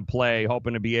third down play,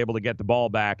 hoping to be able to get the ball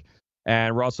back.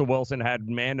 And Russell Wilson had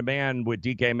man-to-man with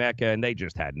DK Metcalf, and they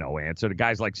just had no answer. The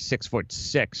guy's like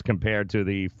 6'6" compared to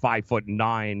the 5'9"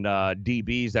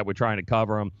 DBs that were trying to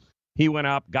cover him. He went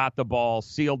up, got the ball,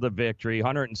 sealed the victory,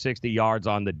 160 yards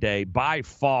on the day. By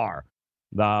far,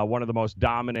 one of the most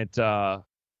dominant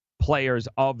players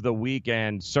of the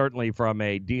weekend, certainly from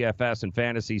a DFS and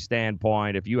fantasy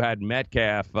standpoint. If you had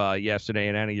Metcalf yesterday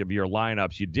in any of your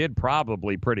lineups, you did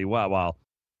probably pretty well. Well,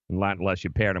 unless you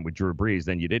paired him with Drew Brees,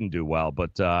 then you didn't do well.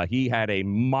 But he had a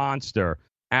monster,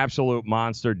 absolute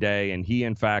monster day, and he,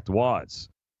 in fact, was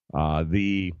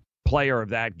the player of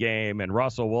that game. And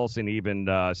Russell Wilson even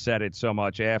said it so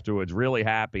much afterwards, really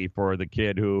happy for the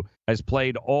kid who has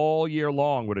played all year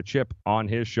long with a chip on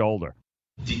his shoulder.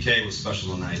 DK was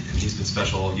special tonight, and he's been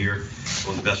special all year.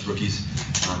 One of the best rookies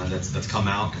that's come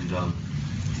out, and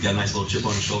he got a nice little chip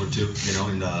on his shoulder too,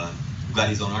 and I'm glad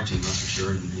he's on our team, that's for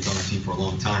sure, and he's on our team for a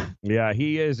long time. Yeah,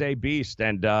 he is a beast,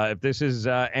 and if this is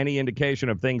any indication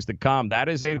of things to come, that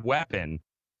is a weapon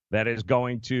that is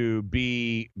going to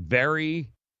be very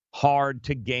hard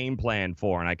to game plan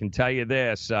for. And I can tell you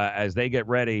this, as they get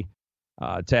ready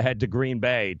to head to Green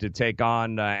Bay to take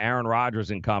on Aaron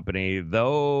Rodgers and company,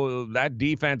 though that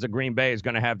defense of Green Bay is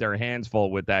going to have their hands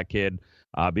full with that kid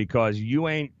because you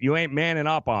ain't manning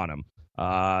up on him.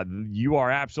 You are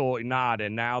absolutely not.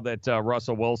 And now that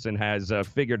Russell Wilson has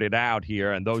figured it out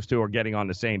here and those two are getting on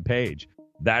the same page,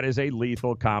 that is a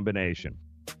lethal combination.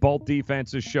 Both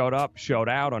defenses showed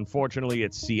out. Unfortunately,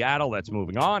 it's Seattle that's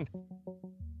moving on.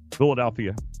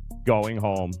 Philadelphia going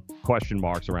home. Question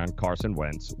marks around Carson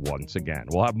Wentz once again.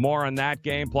 We'll have more on that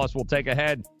game. Plus, we'll take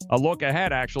a look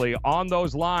ahead, actually, on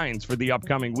those lines for the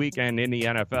upcoming weekend in the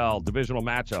NFL. Divisional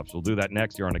matchups. We'll do that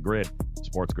next year on The Grid,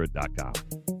 sportsgrid.com.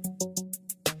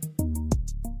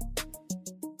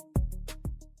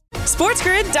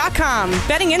 SportsGrid.com.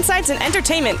 Betting insights and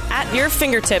entertainment at your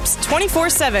fingertips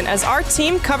 24/7 as our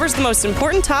team covers the most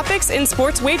important topics in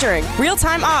sports wagering.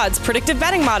 Real-time odds, predictive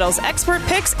betting models, expert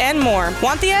picks, and more.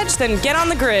 Want the edge? Then get on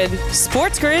the grid.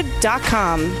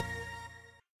 SportsGrid.com.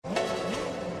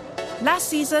 Last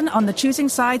season on the Choosing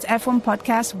Sides F1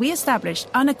 podcast, we established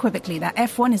unequivocally that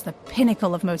F1 is the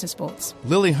pinnacle of motorsports.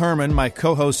 Lily Herman, my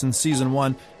co-host in Season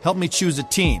 1, helped me choose a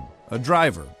team, a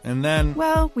driver, and then...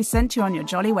 Well, we sent you on your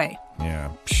jolly way. Yeah,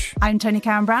 I'm Tony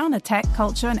Karen Brown, a tech,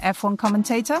 culture, and F1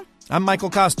 commentator. I'm Michael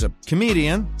Costa,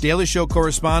 comedian, Daily Show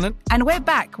correspondent. And we're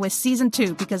back with Season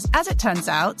 2 because, as it turns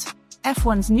out,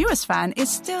 F1's newest fan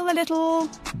is still a little...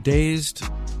 dazed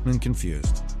and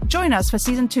confused. Join us for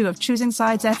Season 2 of Choosing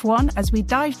Sides F1 as we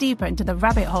dive deeper into the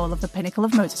rabbit hole of the pinnacle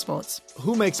of motorsports.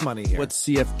 Who makes money here? What's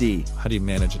CFD? How do you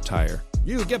manage a tire?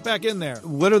 You, get back in there.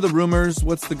 What are the rumors?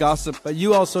 What's the gossip? But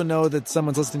you also know that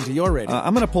someone's listening to your radio.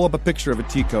 I'm going to pull up a picture of a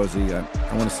tea cozy. I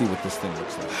want to see what this thing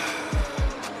looks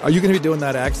like. Are you going to be doing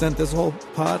that accent this whole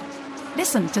pod?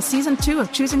 Listen to Season 2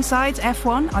 of Choosing Sides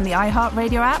F1 on the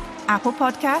iHeartRadio app, Apple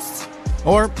Podcasts,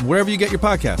 or wherever you get your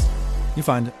podcast. You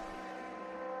find it.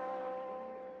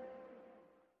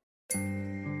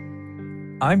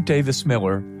 I'm Davis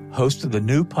Miller, host of the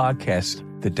new podcast,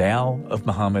 The Tao of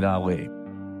Muhammad Ali.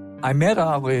 I met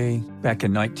Ali back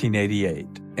in 1988,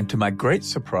 and to my great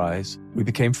surprise, we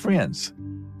became friends.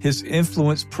 His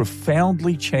influence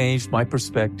profoundly changed my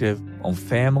perspective on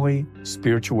family,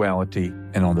 spirituality,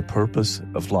 and on the purpose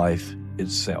of life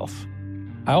itself.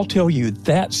 I'll tell you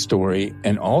that story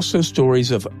and also stories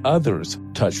of others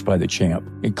touched by the champ,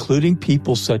 including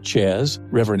people such as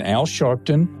Reverend Al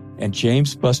Sharpton and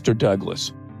James Buster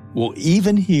Douglas. We'll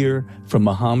even hear from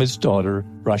Muhammad's daughter,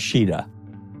 Rashida.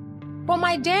 Well,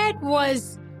 my dad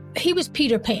he was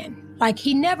Peter Pan. Like,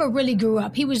 he never really grew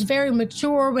up. He was very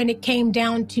mature when it came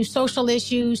down to social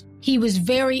issues. He was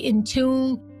very in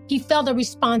tune. He felt a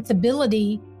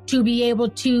responsibility to be able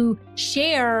to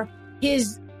share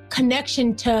his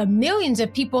connection to millions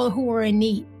of people who were in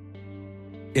need.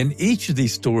 In each of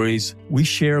these stories, we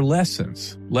share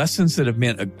lessons that have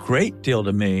meant a great deal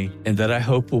to me and that I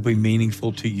hope will be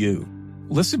meaningful to you.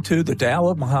 Listen to The Tao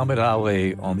of Muhammad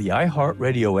Ali on the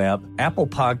iHeartRadio app, Apple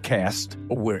Podcast,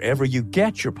 or wherever you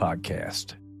get your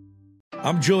podcast.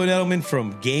 I'm Julian Edelman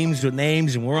from Games with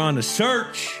Names, and we're on a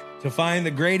search to find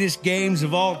the greatest games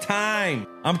of all time.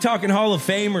 I'm talking Hall of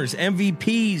Famers,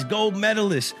 MVPs, gold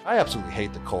medalists. I absolutely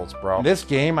hate the Colts, bro. This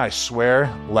game, I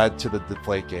swear, led to the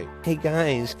Deflategate. Hey,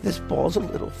 guys, this ball's a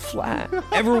little flat.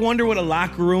 Ever wonder what a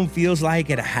locker room feels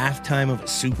like at a halftime of a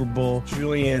Super Bowl?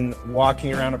 Julian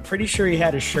walking around, I'm pretty sure he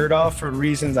had his shirt off for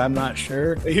reasons I'm not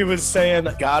sure. He was saying,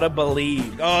 gotta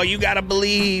believe. Oh, you gotta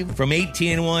believe. From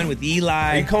 18-1 with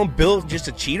Eli. Are you calling Bill just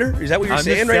a cheater? Is that what you're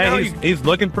saying right now? He's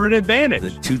looking for an advantage. The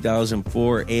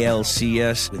 2004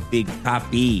 ALCS with Big Pop.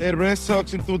 The Red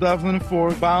Sox in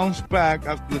 2004 bounced back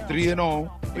after the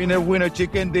 3-0. Winner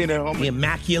chicken dinner. The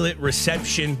immaculate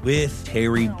reception with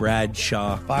Terry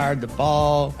Bradshaw. Fired the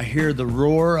ball. I hear the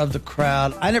roar of the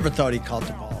crowd. I never thought he caught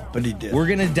the ball, but he did. We're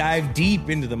going to dive deep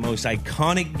into the most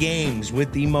iconic games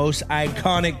with the most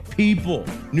iconic people.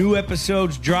 New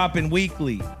episodes dropping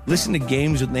weekly. Listen to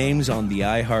Games with Names on the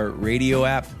iHeartRadio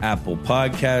app, Apple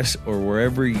Podcasts, or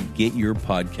wherever you get your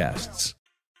podcasts.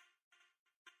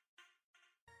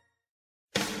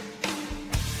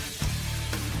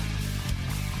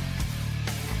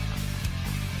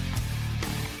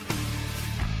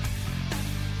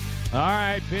 All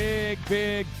right,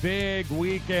 big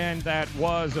weekend that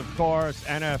was, of course,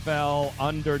 NFL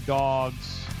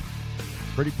underdogs.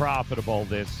 Pretty profitable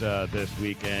this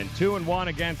weekend. 2-1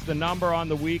 against the number on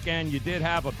the weekend. You did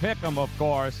have a pick'em, of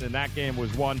course, and that game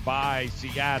was won by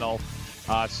Seattle.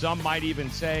 Some might even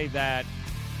say that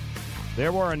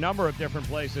there were a number of different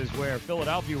places where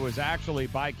Philadelphia was actually,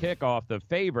 by kickoff, the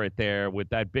favorite there with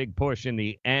that big push in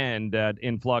the end, that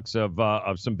influx of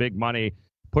some big money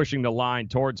pushing the line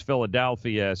towards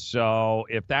Philadelphia. So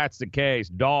if that's the case,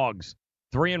 dogs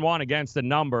 3-1 against the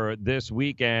number this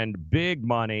weekend. Big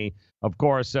money. Of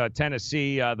course,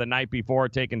 Tennessee the night before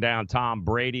taking down Tom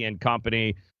Brady and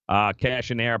company, cash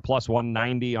in there, plus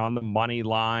 190 on the money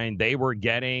line. They were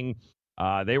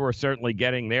certainly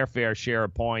getting their fair share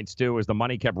of points, too, as the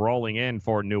money kept rolling in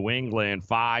for New England.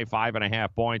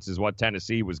 5.5 points is what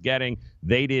Tennessee was getting.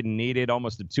 They didn't need it.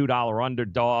 Almost a $2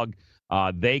 underdog.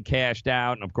 They cashed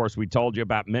out. And, of course, we told you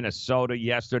about Minnesota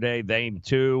yesterday. They,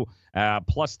 too,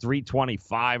 plus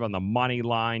 325 on the money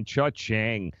line.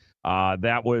 Cha-ching.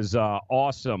 That was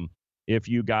awesome if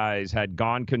you guys had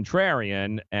gone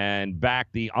contrarian and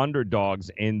backed the underdogs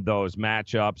in those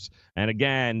matchups. And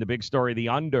again, the big story, the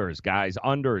unders, guys.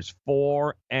 Unders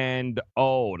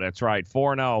 4-0. That's right,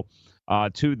 4-0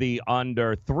 to the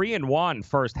under. 3-1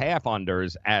 first half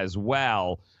unders as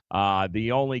well.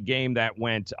 The only game that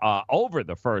went over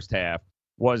the first half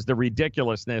was the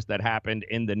ridiculousness that happened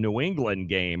in the New England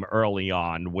game early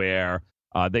on, where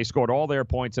they scored all their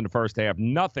points in the first half,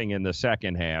 nothing in the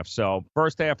second half. So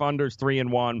first half unders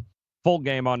 3-1, full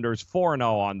game unders 4-0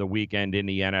 on the weekend in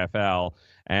the NFL.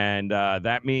 And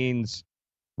that means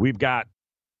we've got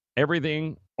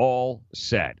everything all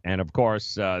set. And, of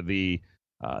course, the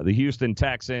Houston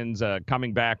Texans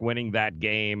coming back, winning that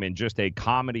game, and just a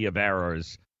comedy of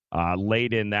errors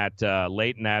late in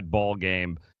that ball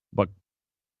game. But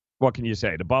what can you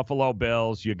say? The Buffalo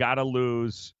Bills, you got to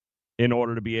lose in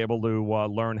order to be able to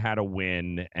learn how to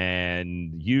win.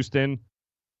 And Houston,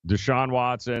 Deshaun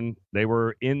Watson, they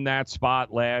were in that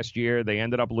spot last year. They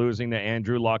ended up losing to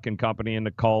Andrew Luck and company in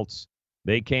the Colts.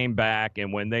 They came back,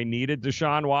 and when they needed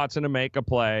Deshaun Watson to make a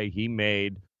play, he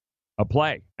made a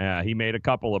play. He made a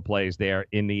couple of plays there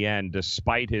in the end,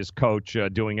 despite his coach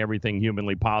doing everything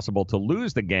humanly possible to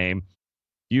lose the game.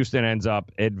 Houston ends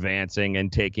up advancing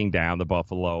and taking down the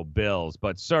Buffalo Bills.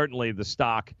 But certainly the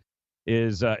stock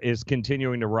is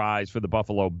continuing to rise for the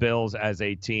Buffalo Bills as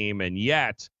a team, and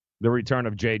yet the return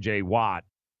of J.J. Watt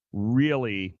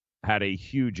really had a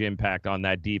huge impact on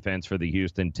that defense for the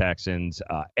Houston Texans.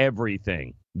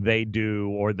 Everything they do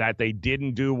or that they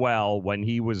didn't do well when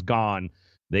he was gone,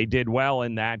 they did well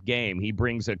in that game. He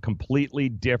brings a completely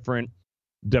different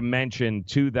dimension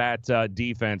to that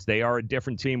defense. They are a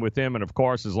different team with him, and of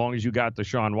course, as long as you got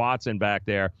Deshaun Watson back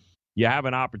there, you have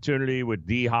an opportunity with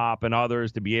D-Hop and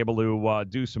others to be able to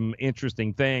do some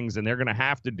interesting things, and they're going to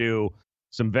have to do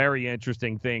some very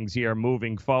interesting things here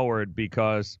moving forward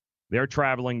because they're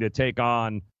traveling to take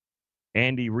on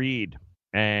Andy Reid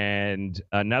and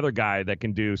another guy that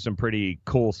can do some pretty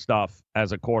cool stuff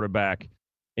as a quarterback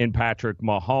in Patrick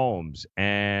Mahomes.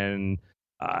 And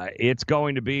it's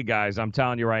going to be, guys, I'm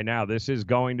telling you right now, this is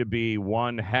going to be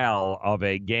one hell of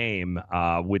a game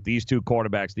with these two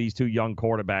quarterbacks, these two young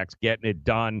quarterbacks getting it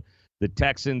done. The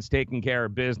Texans taking care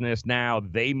of business now.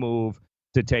 They move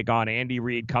to take on Andy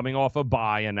Reid coming off a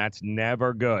bye, and that's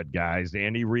never good, guys.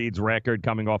 Andy Reid's record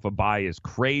coming off a bye is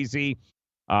crazy,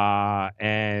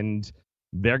 and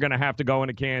they're going to have to go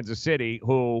into Kansas City,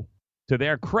 who, to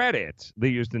their credit, the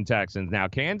Houston Texans. Now,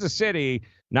 Kansas City,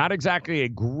 not exactly a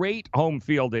great home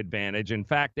field advantage. In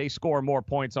fact, they score more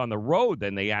points on the road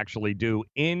than they actually do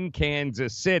in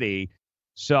Kansas City.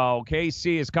 So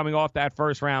KC is coming off that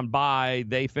first-round bye.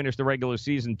 They finished the regular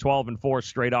season 12-4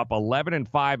 straight up,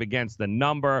 11-5 against the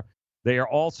number. They are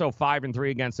also 5-3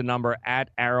 against the number at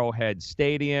Arrowhead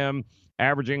Stadium,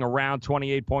 averaging around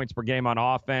 28 points per game on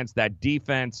offense. That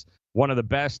defense, one of the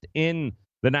best in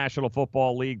the National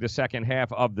Football League the second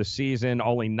half of the season,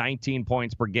 only 19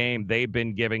 points per game they've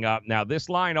been giving up. Now, this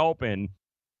line opened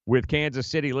with Kansas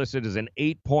City listed as an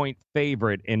 8-point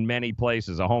favorite in many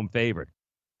places, a home favorite.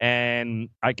 And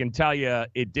I can tell you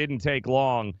it didn't take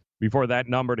long before that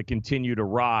number to continue to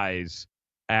rise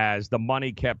as the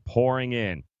money kept pouring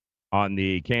in on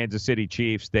the Kansas City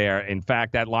Chiefs there. In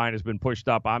fact, that line has been pushed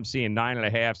up. I'm seeing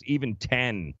 9.5s, even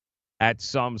 10 at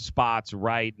some spots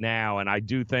right now. And I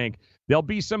do think there'll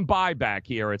be some buyback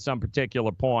here at some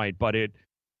particular point, but it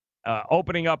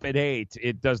opening up at 8,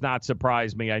 it does not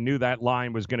surprise me. I knew that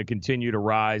line was going to continue to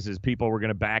rise as people were going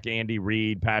to back Andy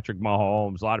Reid, Patrick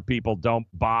Mahomes. A lot of people don't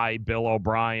buy Bill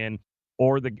O'Brien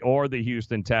or the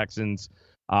Houston Texans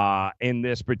in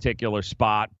this particular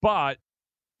spot. But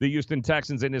the Houston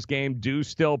Texans in this game do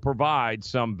still provide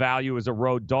some value as a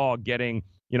road dog, getting,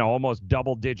 almost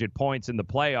double-digit points in the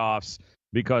playoffs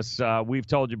because we've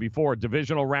told you before,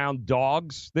 divisional round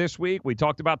dogs this week. We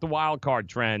talked about the wild card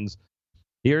trends.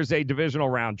 Here's a divisional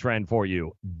round trend for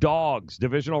you. Dogs,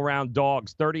 divisional round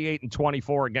dogs,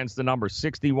 38-24 against the number,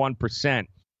 61%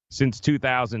 since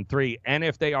 2003. And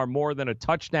if they are more than a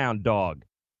touchdown dog,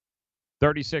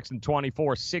 36-24,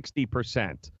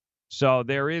 60%. So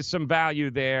there is some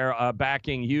value there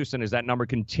backing Houston as that number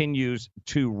continues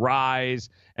to rise.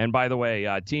 And by the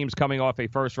way, teams coming off a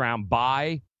first-round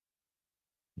bye,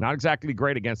 not exactly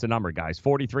great against the number, guys.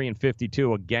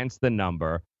 43-52 against the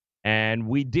number. And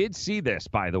we did see this,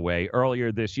 by the way,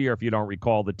 earlier this year, if you don't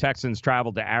recall. The Texans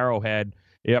traveled to Arrowhead.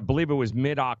 I believe it was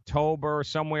mid-October,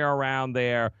 somewhere around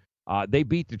there. They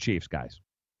beat the Chiefs, guys,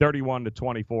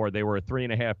 31-24. They were a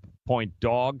 3.5-point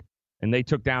dog, and they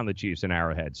took down the Chiefs in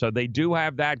Arrowhead. So they do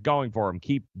have that going for them.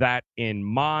 Keep that in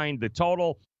mind. The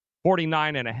total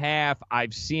 49.5.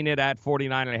 I've seen it at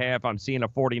 49.5. I'm seeing a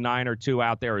 49 or 2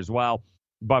 out there as well.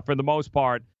 But for the most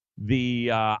part,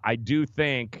 I do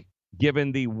think,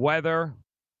 given the weather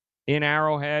in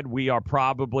Arrowhead, we are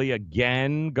probably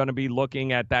again going to be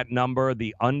looking at that number.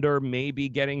 The under may be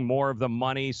getting more of the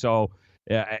money. So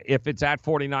if it's at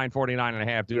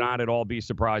 49.5, do not at all be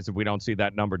surprised if we don't see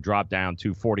that number drop down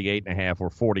to 48.5 or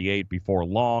 48 before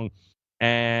long.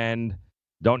 And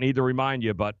don't need to remind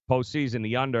you, but postseason,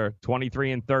 the under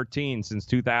 23-13 since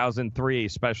 2003,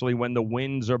 especially when the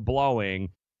winds are blowing,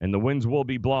 and the winds will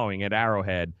be blowing at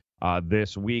Arrowhead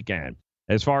this weekend.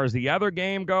 As far as the other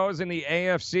game goes in the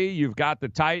AFC, you've got the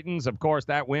Titans. Of course,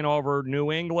 that win over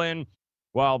New England.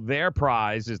 Well, their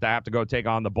prize is to have to go take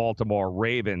on the Baltimore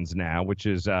Ravens now, which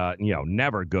is,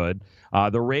 never good.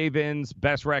 The Ravens,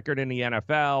 best record in the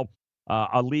NFL,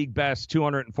 a league best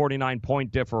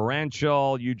 249-point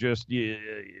differential.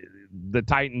 The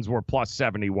Titans were plus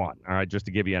 71. All right, just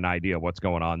to give you an idea of what's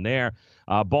going on there.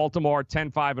 Baltimore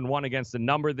 10-5-1 against the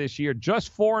number this year,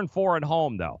 just 4-4 at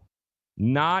home though.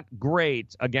 Not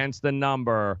great against the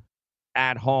number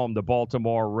at home, the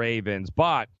Baltimore Ravens,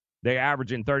 but they're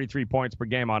averaging 33 points per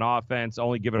game on offense,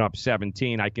 only giving up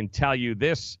 17. I can tell you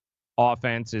this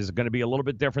offense is going to be a little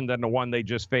bit different than the one they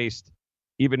just faced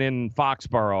even in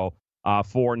Foxborough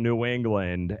for New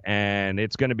England, and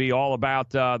it's going to be all about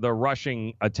the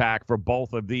rushing attack for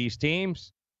both of these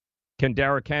teams. Can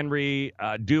Derrick Henry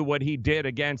do what he did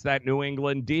against that New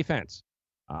England defense?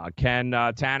 Can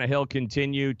Tannehill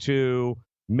continue to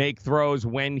make throws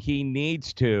when he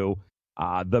needs to?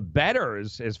 The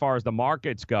bettors, as far as the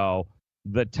markets go,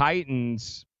 the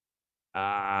Titans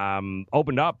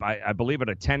opened up, I believe, at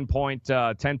a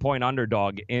 10-point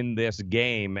underdog in this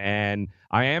game, and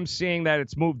I am seeing that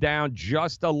it's moved down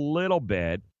just a little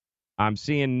bit. I'm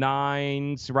seeing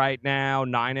 9s right now,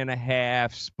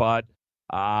 9.5s, but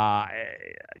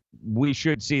we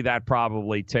should see that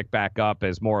probably tick back up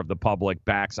as more of the public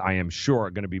backs, I am sure,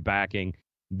 are going to be backing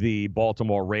the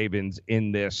Baltimore Ravens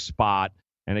in this spot.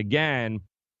 And again,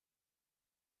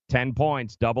 10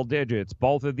 points, double digits.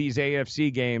 Both of these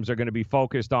AFC games are going to be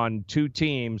focused on two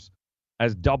teams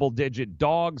as double-digit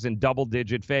dogs and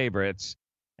double-digit favorites.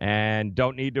 And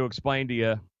don't need to explain to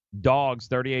you, dogs,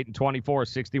 38-24,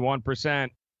 61%.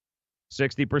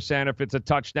 60% if it's a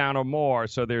touchdown or more.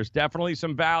 So there's definitely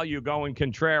some value going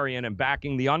contrarian and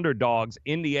backing the underdogs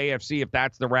in the AFC if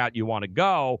that's the route you want to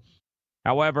go.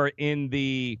 However, in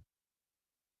the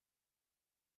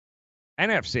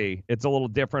NFC, it's a little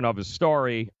different of a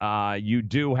story. You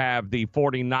do have the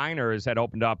 49ers that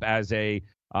opened up as a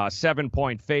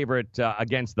 7-point favorite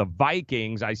against the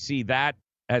Vikings. I see that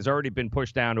has already been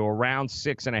pushed down to around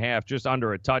 6.5, just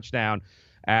under a touchdown,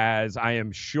 as I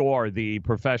am sure the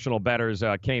professional bettors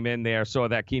came in there, saw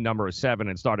that key number of 7,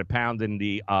 and started pounding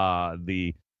the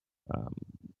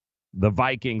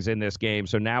Vikings in this game.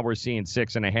 So now we're seeing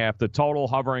 6.5. The total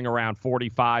hovering around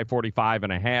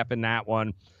 45.5 in that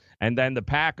one. And then the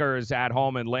Packers at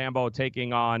home in Lambeau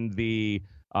taking on the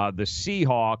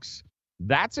Seahawks.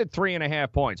 That's at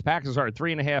 3.5 points. Packers are a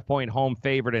 3.5-point home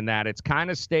favorite in that. It's kind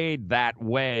of stayed that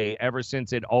way ever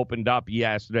since it opened up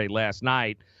last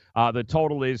night. The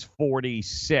total is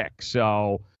 46.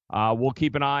 So we'll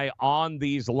keep an eye on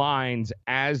these lines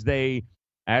as they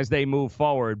move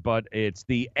forward. But it's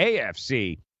the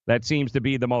AFC that seems to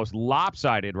be the most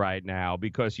lopsided right now,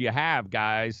 because you have,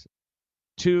 guys,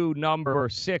 two number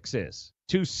 6s,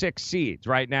 2 6 seeds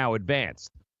right now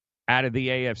advanced out of the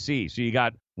AFC. So you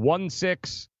got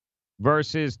 1-6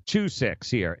 versus 2-6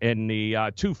 here in the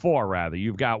 2-4 rather.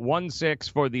 You've got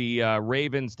 1-6 for the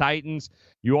Ravens Titans.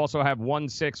 You also have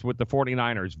 1-6 with the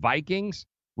 49ers Vikings,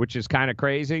 which is kind of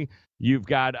crazy. You've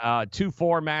got a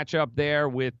 2-4 matchup there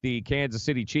with the Kansas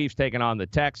City Chiefs taking on the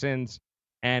Texans,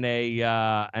 and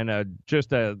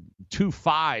just a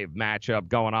 2-5 matchup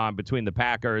going on between the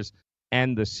Packers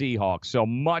and the Seahawks. So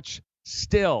much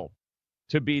still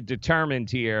to be determined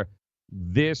here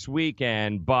this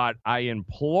weekend, but I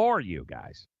implore you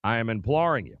guys, I am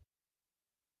imploring you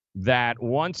that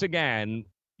once again,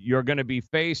 you're going to be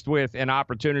faced with an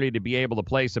opportunity to be able to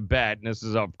place a bet. And this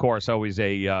is, of course, always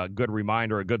a good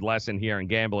reminder, a good lesson here in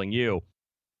Gambling U.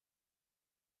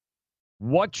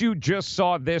 What you just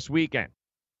saw this weekend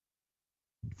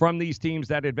from these teams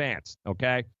that advanced,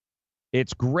 okay?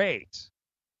 It's great,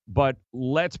 but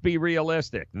let's be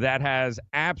realistic. That has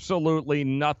absolutely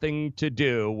nothing to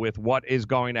do with what is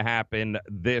going to happen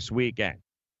this weekend.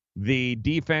 The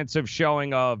defensive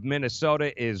showing of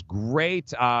Minnesota is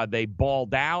great. They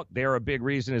balled out. They're a big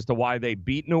reason as to why they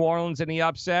beat New Orleans in the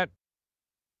upset.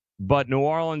 But New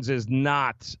Orleans is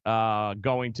not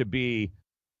going to be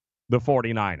the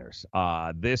 49ers.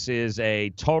 This is a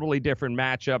totally different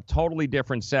matchup, totally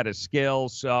different set of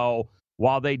skills. So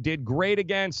while they did great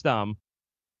against them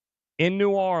in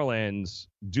New Orleans,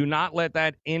 do not let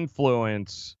that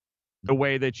influence the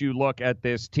way that you look at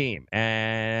this team.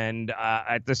 And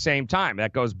at the same time,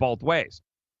 that goes both ways.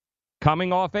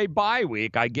 Coming off a bye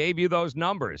week, I gave you those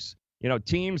numbers. You know,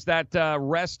 teams that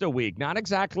rest a week, not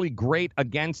exactly great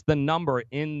against the number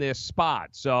in this spot.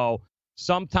 So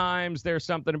sometimes there's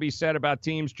something to be said about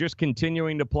teams just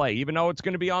continuing to play. Even though it's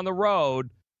going to be on the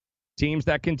road, teams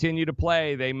that continue to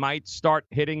play, they might start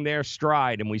hitting their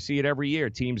stride. And we see it every year,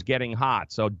 teams getting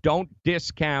hot. So don't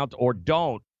discount or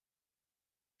don't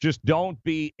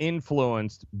be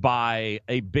influenced by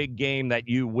a big game that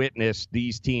you witnessed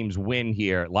these teams win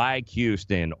here, like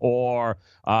Houston or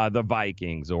the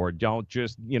Vikings, or don't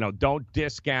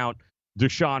discount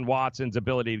Deshaun Watson's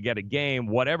ability to get a game.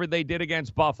 Whatever they did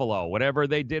against Buffalo, whatever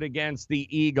they did against the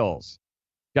Eagles,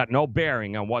 got no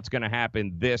bearing on what's going to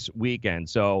happen this weekend.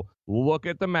 So look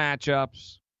at the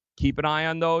matchups, keep an eye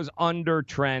on those under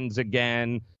trends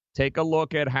again. Take a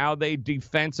look at how they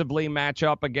defensively match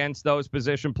up against those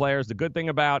position players. The good thing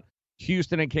about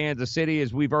Houston and Kansas City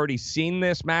is we've already seen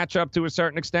this matchup to a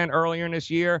certain extent earlier in this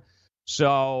year.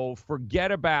 So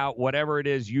forget about whatever it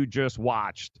is you just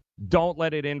watched. Don't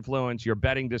let it influence your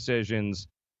betting decisions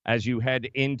as you head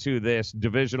into this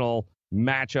divisional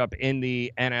matchup in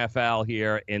the NFL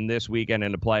here in this weekend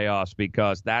in the playoffs,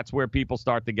 because that's where people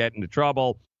start to get into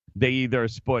trouble. They either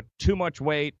put too much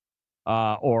weight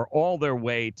or all their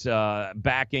weight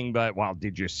backing, but, well,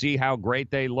 did you see how great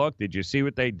they looked? Did you see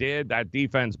what they did? That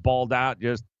defense balled out.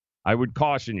 I would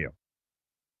caution you.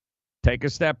 Take a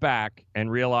step back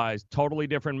and realize totally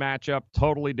different matchup,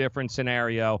 totally different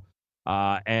scenario,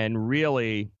 and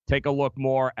really take a look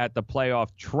more at the playoff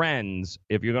trends.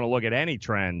 If you're going to look at any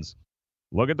trends,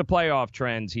 look at the playoff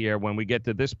trends here when we get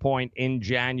to this point in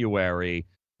January.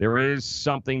 There is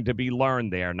something to be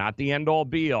learned there. Not the end-all,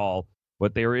 be-all,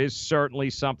 but there is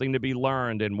certainly something to be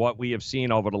learned in what we have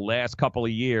seen over the last couple of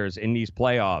years in these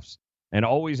playoffs. And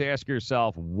always ask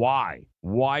yourself, why?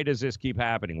 Why does this keep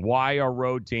happening? Why are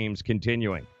road teams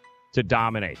continuing to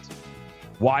dominate?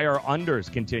 Why are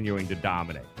unders continuing to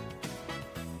dominate?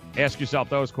 Ask yourself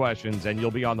those questions, and you'll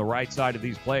be on the right side of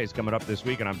these plays coming up this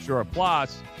week, and I'm sure.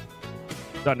 Plus,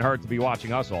 doesn't hurt to be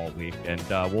watching us all week. And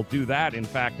we'll do that, in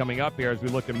fact, coming up here as we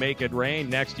look to make it rain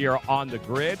next year on the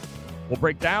grid. We'll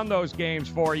break down those games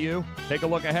for you. Take a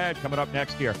look ahead coming up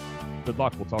next year. Good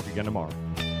luck. We'll talk again tomorrow.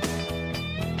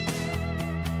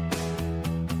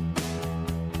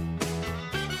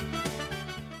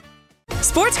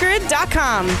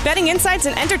 SportsGrid.com. Betting insights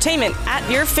and entertainment at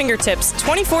your fingertips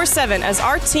 24/7 as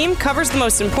our team covers the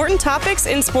most important topics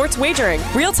in sports wagering.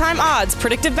 Real-time odds,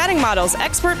 predictive betting models,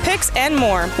 expert picks, and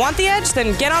more. Want the edge?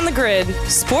 Then get on the grid.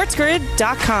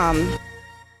 SportsGrid.com.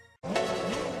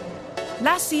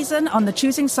 Last season on the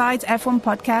Choosing Sides F1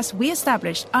 podcast, we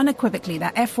established unequivocally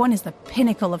that F1 is the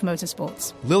pinnacle of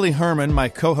motorsports. Lily Herman, my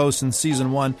co-host in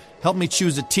Season 1, helped me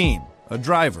choose a team, a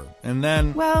driver, and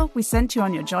then... Well, we sent you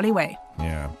on your jolly way.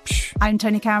 Yeah. I'm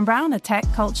Tony Karen Brown, a tech,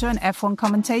 culture, and F1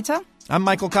 commentator. I'm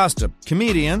Michael Costa,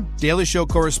 comedian, Daily Show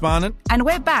correspondent. And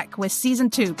we're back with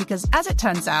Season 2 because, as it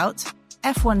turns out,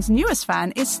 F1's newest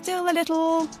fan is still a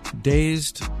little...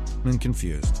 dazed and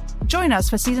confused. Join us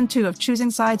for Season 2 of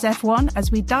Choosing Sides F1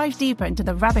 as we dive deeper into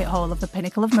the rabbit hole of the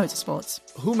pinnacle of motorsports.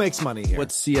 Who makes money here?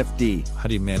 What's CFD? How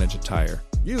do you manage a tire?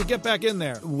 You, get back in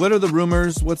there. What are the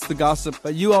rumors? What's the gossip?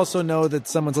 But you also know that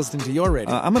someone's listening to your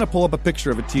radio. I'm going to pull up a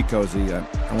picture of a tea cozy.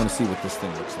 I want to see what this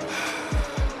thing looks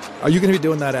like. Are you going to be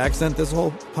doing that accent this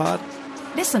whole pod?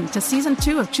 Listen to Season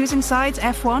 2 of Choosing Sides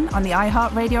F1 on the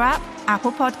iHeartRadio app,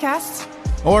 Apple Podcasts,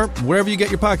 or wherever you get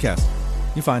your podcast.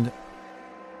 You find it.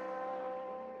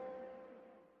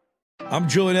 I'm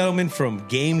Julian Edelman from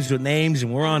Games with Names,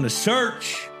 and we're on a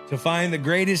search to find the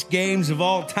greatest games of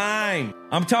all time.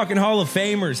 I'm talking Hall of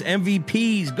Famers,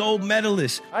 MVPs, gold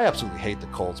medalists. I absolutely hate the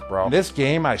Colts, bro. This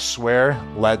game, I swear,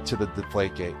 led to the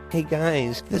Deflategate. Hey,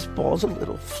 guys, this ball's a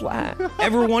little flat.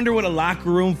 Ever wonder what a locker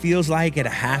room feels like at a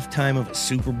halftime of a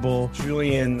Super Bowl?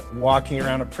 Julian walking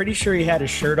around, I'm pretty sure he had his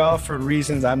shirt off for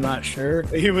reasons I'm not sure.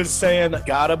 He was saying,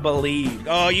 gotta believe.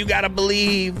 Oh, you gotta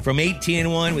believe. From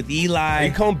 18-1 with Eli. Are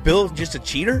you calling Bill just a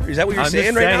cheater? Is that what you're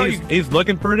saying right now? He's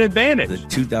looking for an advantage. The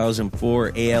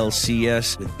 2004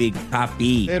 ALCS with Big Papi.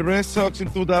 The Red Sox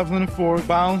in 2004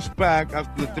 bounced back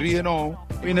after the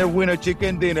 3-0. Winner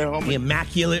chicken dinner, homie. The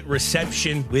immaculate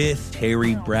reception with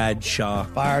Terry Bradshaw.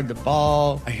 Fired the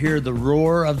ball. I hear the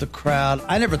roar of the crowd.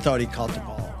 I never thought he caught the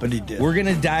ball. But he did. We're going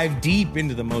to dive deep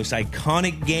into the most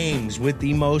iconic games with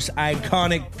the most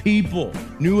iconic people.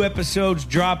 New episodes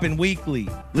dropping weekly.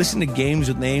 Listen to Games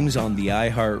with Names on the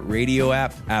iHeartRadio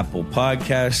app, Apple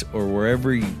Podcasts, or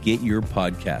wherever you get your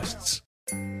podcasts.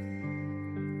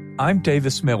 I'm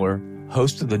Davis Miller,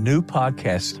 host of the new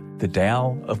podcast, The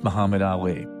Tao of Muhammad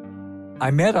Ali. I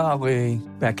met Ali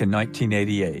back in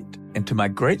 1988, and to my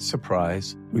great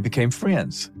surprise, we became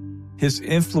friends. His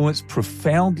influence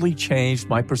profoundly changed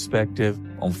my perspective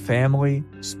on family,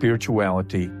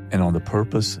 spirituality, and on the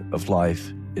purpose of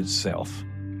life itself.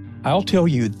 I'll tell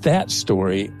you that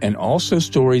story and also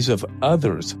stories of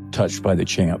others touched by the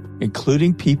champ,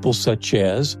 including people such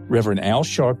as Reverend Al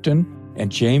Sharpton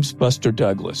and James Buster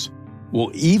Douglas. We'll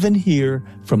even hear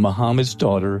from Muhammad's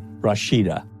daughter,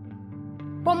 Rashida.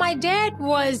 Well, my dad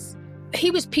was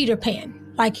Peter Pan.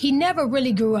 Like, he never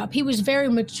really grew up. He was very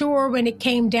mature when it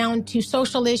came down to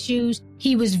social issues.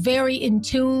 He was very in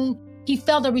tune. He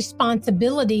felt a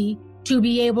responsibility to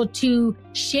be able to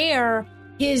share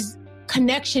his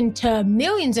connection to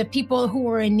millions of people who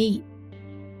were in need.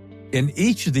 In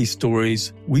each of these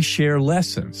stories, we share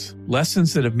lessons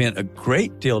that have meant a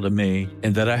great deal to me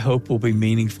and that I hope will be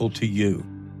meaningful to you.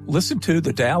 Listen to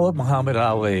The Tao of Muhammad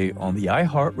Ali on the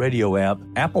iHeartRadio app,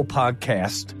 Apple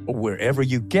Podcast, or wherever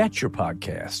you get your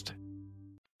podcast.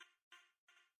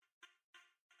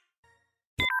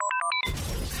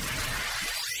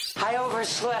 I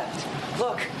overslept.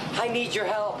 Look, I need your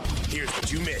help. Here's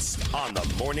what you missed on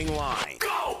the Morning Line.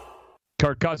 Go!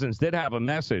 Kirk Cousins did have a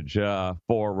message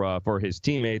for his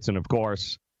teammates and, of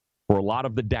course, for a lot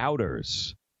of the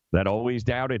doubters that always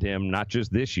doubted him, not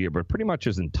just this year, but pretty much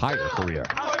his entire career.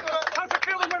 How's it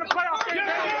feel to win a playoff game?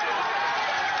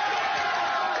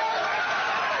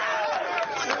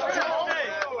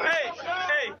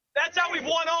 Hey, that's how we've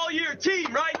won all year,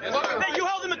 team, right? Hey, you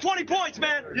held them to 20 points,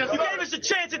 man. You gave us a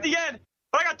chance at the end,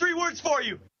 but I got 3 words for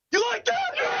you. You like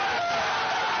that?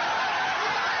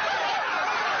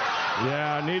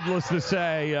 Yeah, needless to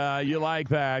say, you like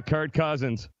that. Kirk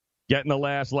Cousins getting the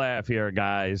last laugh here,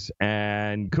 guys.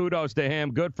 And kudos to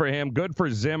him. Good for him. Good for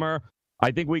Zimmer.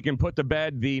 I think we can put to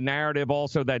bed the narrative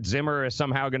also that Zimmer is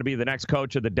somehow going to be the next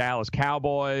coach of the Dallas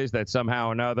Cowboys, that somehow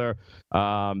or another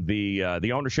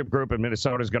the ownership group in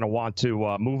Minnesota is going to want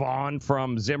to move on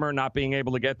from Zimmer not being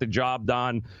able to get the job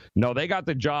done. No, they got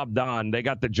the job done. They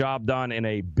got the job done in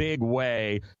a big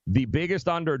way. The biggest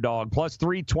underdog, plus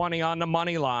 320 on the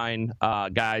money line,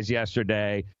 guys,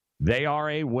 yesterday. They are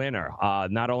a winner.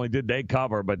 Not only did they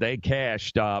cover, but they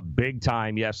cashed big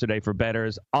time yesterday for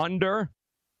bettors. Under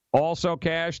also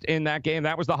cashed in that game.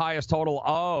 That was the highest total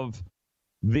of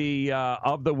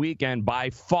the weekend by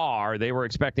far. They were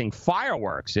expecting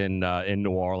fireworks in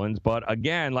New Orleans, but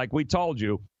again, like we told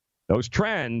you, those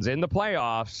trends in the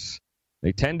playoffs,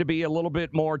 they tend to be a little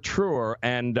bit more truer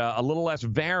and a little less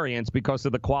variance because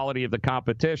of the quality of the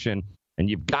competition. And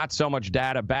you've got so much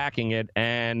data backing it,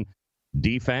 and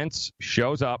defense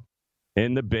shows up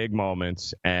in the big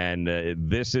moments. And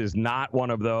this is not one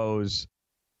of those.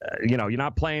 You're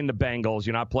not playing the Bengals.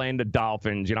 You're not playing the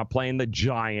Dolphins. You're not playing the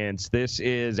Giants. This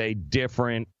is a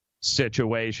different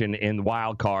situation in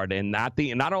wild card. And not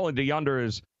only the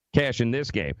unders cash in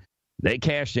this game, they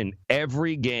cashed in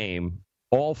every game,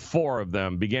 all 4 of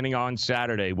them, beginning on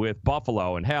Saturday with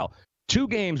Buffalo. And hell, 2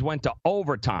 games went to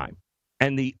overtime,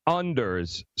 and the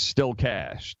unders still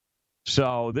cashed.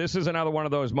 So this is another one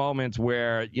of those moments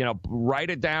where, write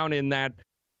it down in that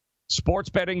sports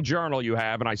betting journal you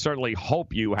have, and I certainly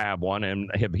hope you have one and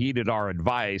have heeded our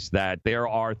advice that there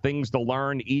are things to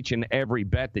learn each and every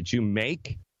bet that you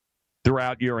make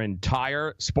throughout your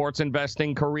entire sports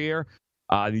investing career.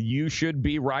 You should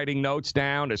be writing notes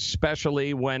down,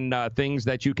 especially when things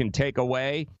that you can take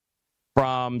away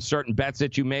from certain bets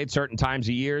that you made certain times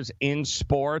of years in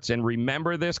sports. And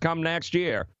remember this come next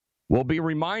year. We'll be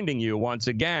reminding you once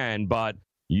again, but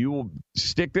you will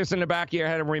stick this in the back of your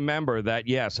head and remember that,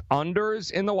 yes,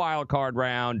 unders in the wild card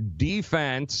round,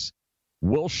 defense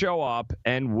will show up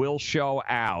and will show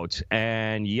out.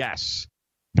 And, yes,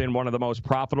 been one of the most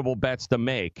profitable bets to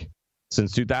make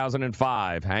since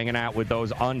 2005, hanging out with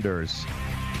those unders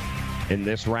in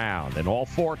this round. And all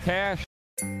 4 cash.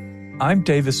 I'm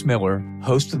Davis Miller,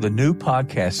 host of the new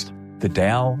podcast, The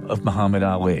Tao of Muhammad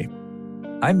Ali.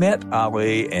 I met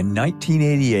Ali in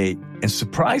 1988, and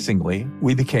surprisingly,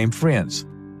 we became friends.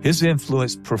 His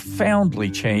influence profoundly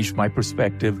changed my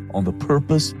perspective on the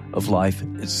purpose of life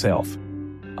itself.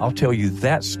 I'll tell you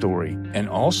that story and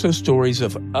also stories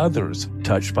of others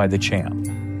touched by the champ.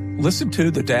 Listen to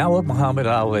The Tao of Muhammad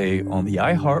Ali on the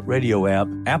iHeartRadio app,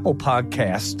 Apple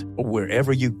Podcast, or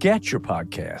wherever you get your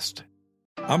podcast.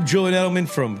 I'm Julian Edelman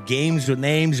from Games with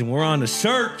Names, and we're on a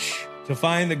search to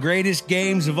find the greatest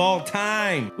games of all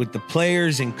time with the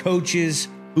players and coaches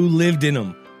who lived in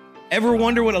them. Ever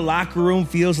wonder what a locker room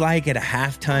feels like at a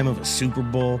halftime of a Super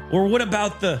Bowl? Or what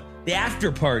about the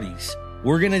after parties?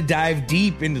 We're going to dive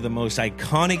deep into the most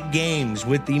iconic games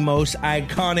with the most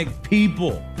iconic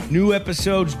people. New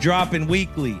episodes dropping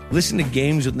weekly. Listen to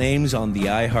Games with Names on the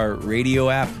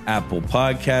iHeartRadio app, Apple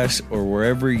Podcasts, or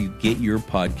wherever you get your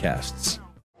podcasts.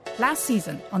 Last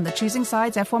season on the Choosing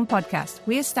Sides F1 podcast,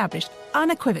 we established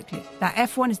unequivocally that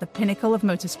F1 is the pinnacle of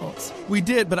motorsports. We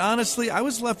did, but honestly, I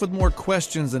was left with more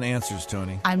questions than answers,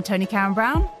 Tony. I'm Tony Karen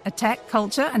Brown, a tech,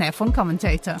 culture, and F1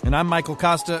 commentator. And I'm Michael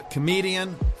Costa,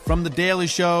 comedian from The Daily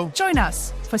Show. Join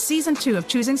us for Season 2 of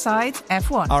Choosing Sides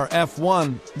F1. Our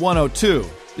F1 102,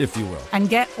 if you will. And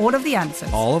get all of the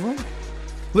answers. All of them?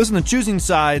 Listen to Choosing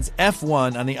Sides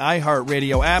F1 on the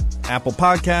iHeartRadio app, Apple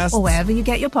Podcasts, or wherever you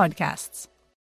get your podcasts.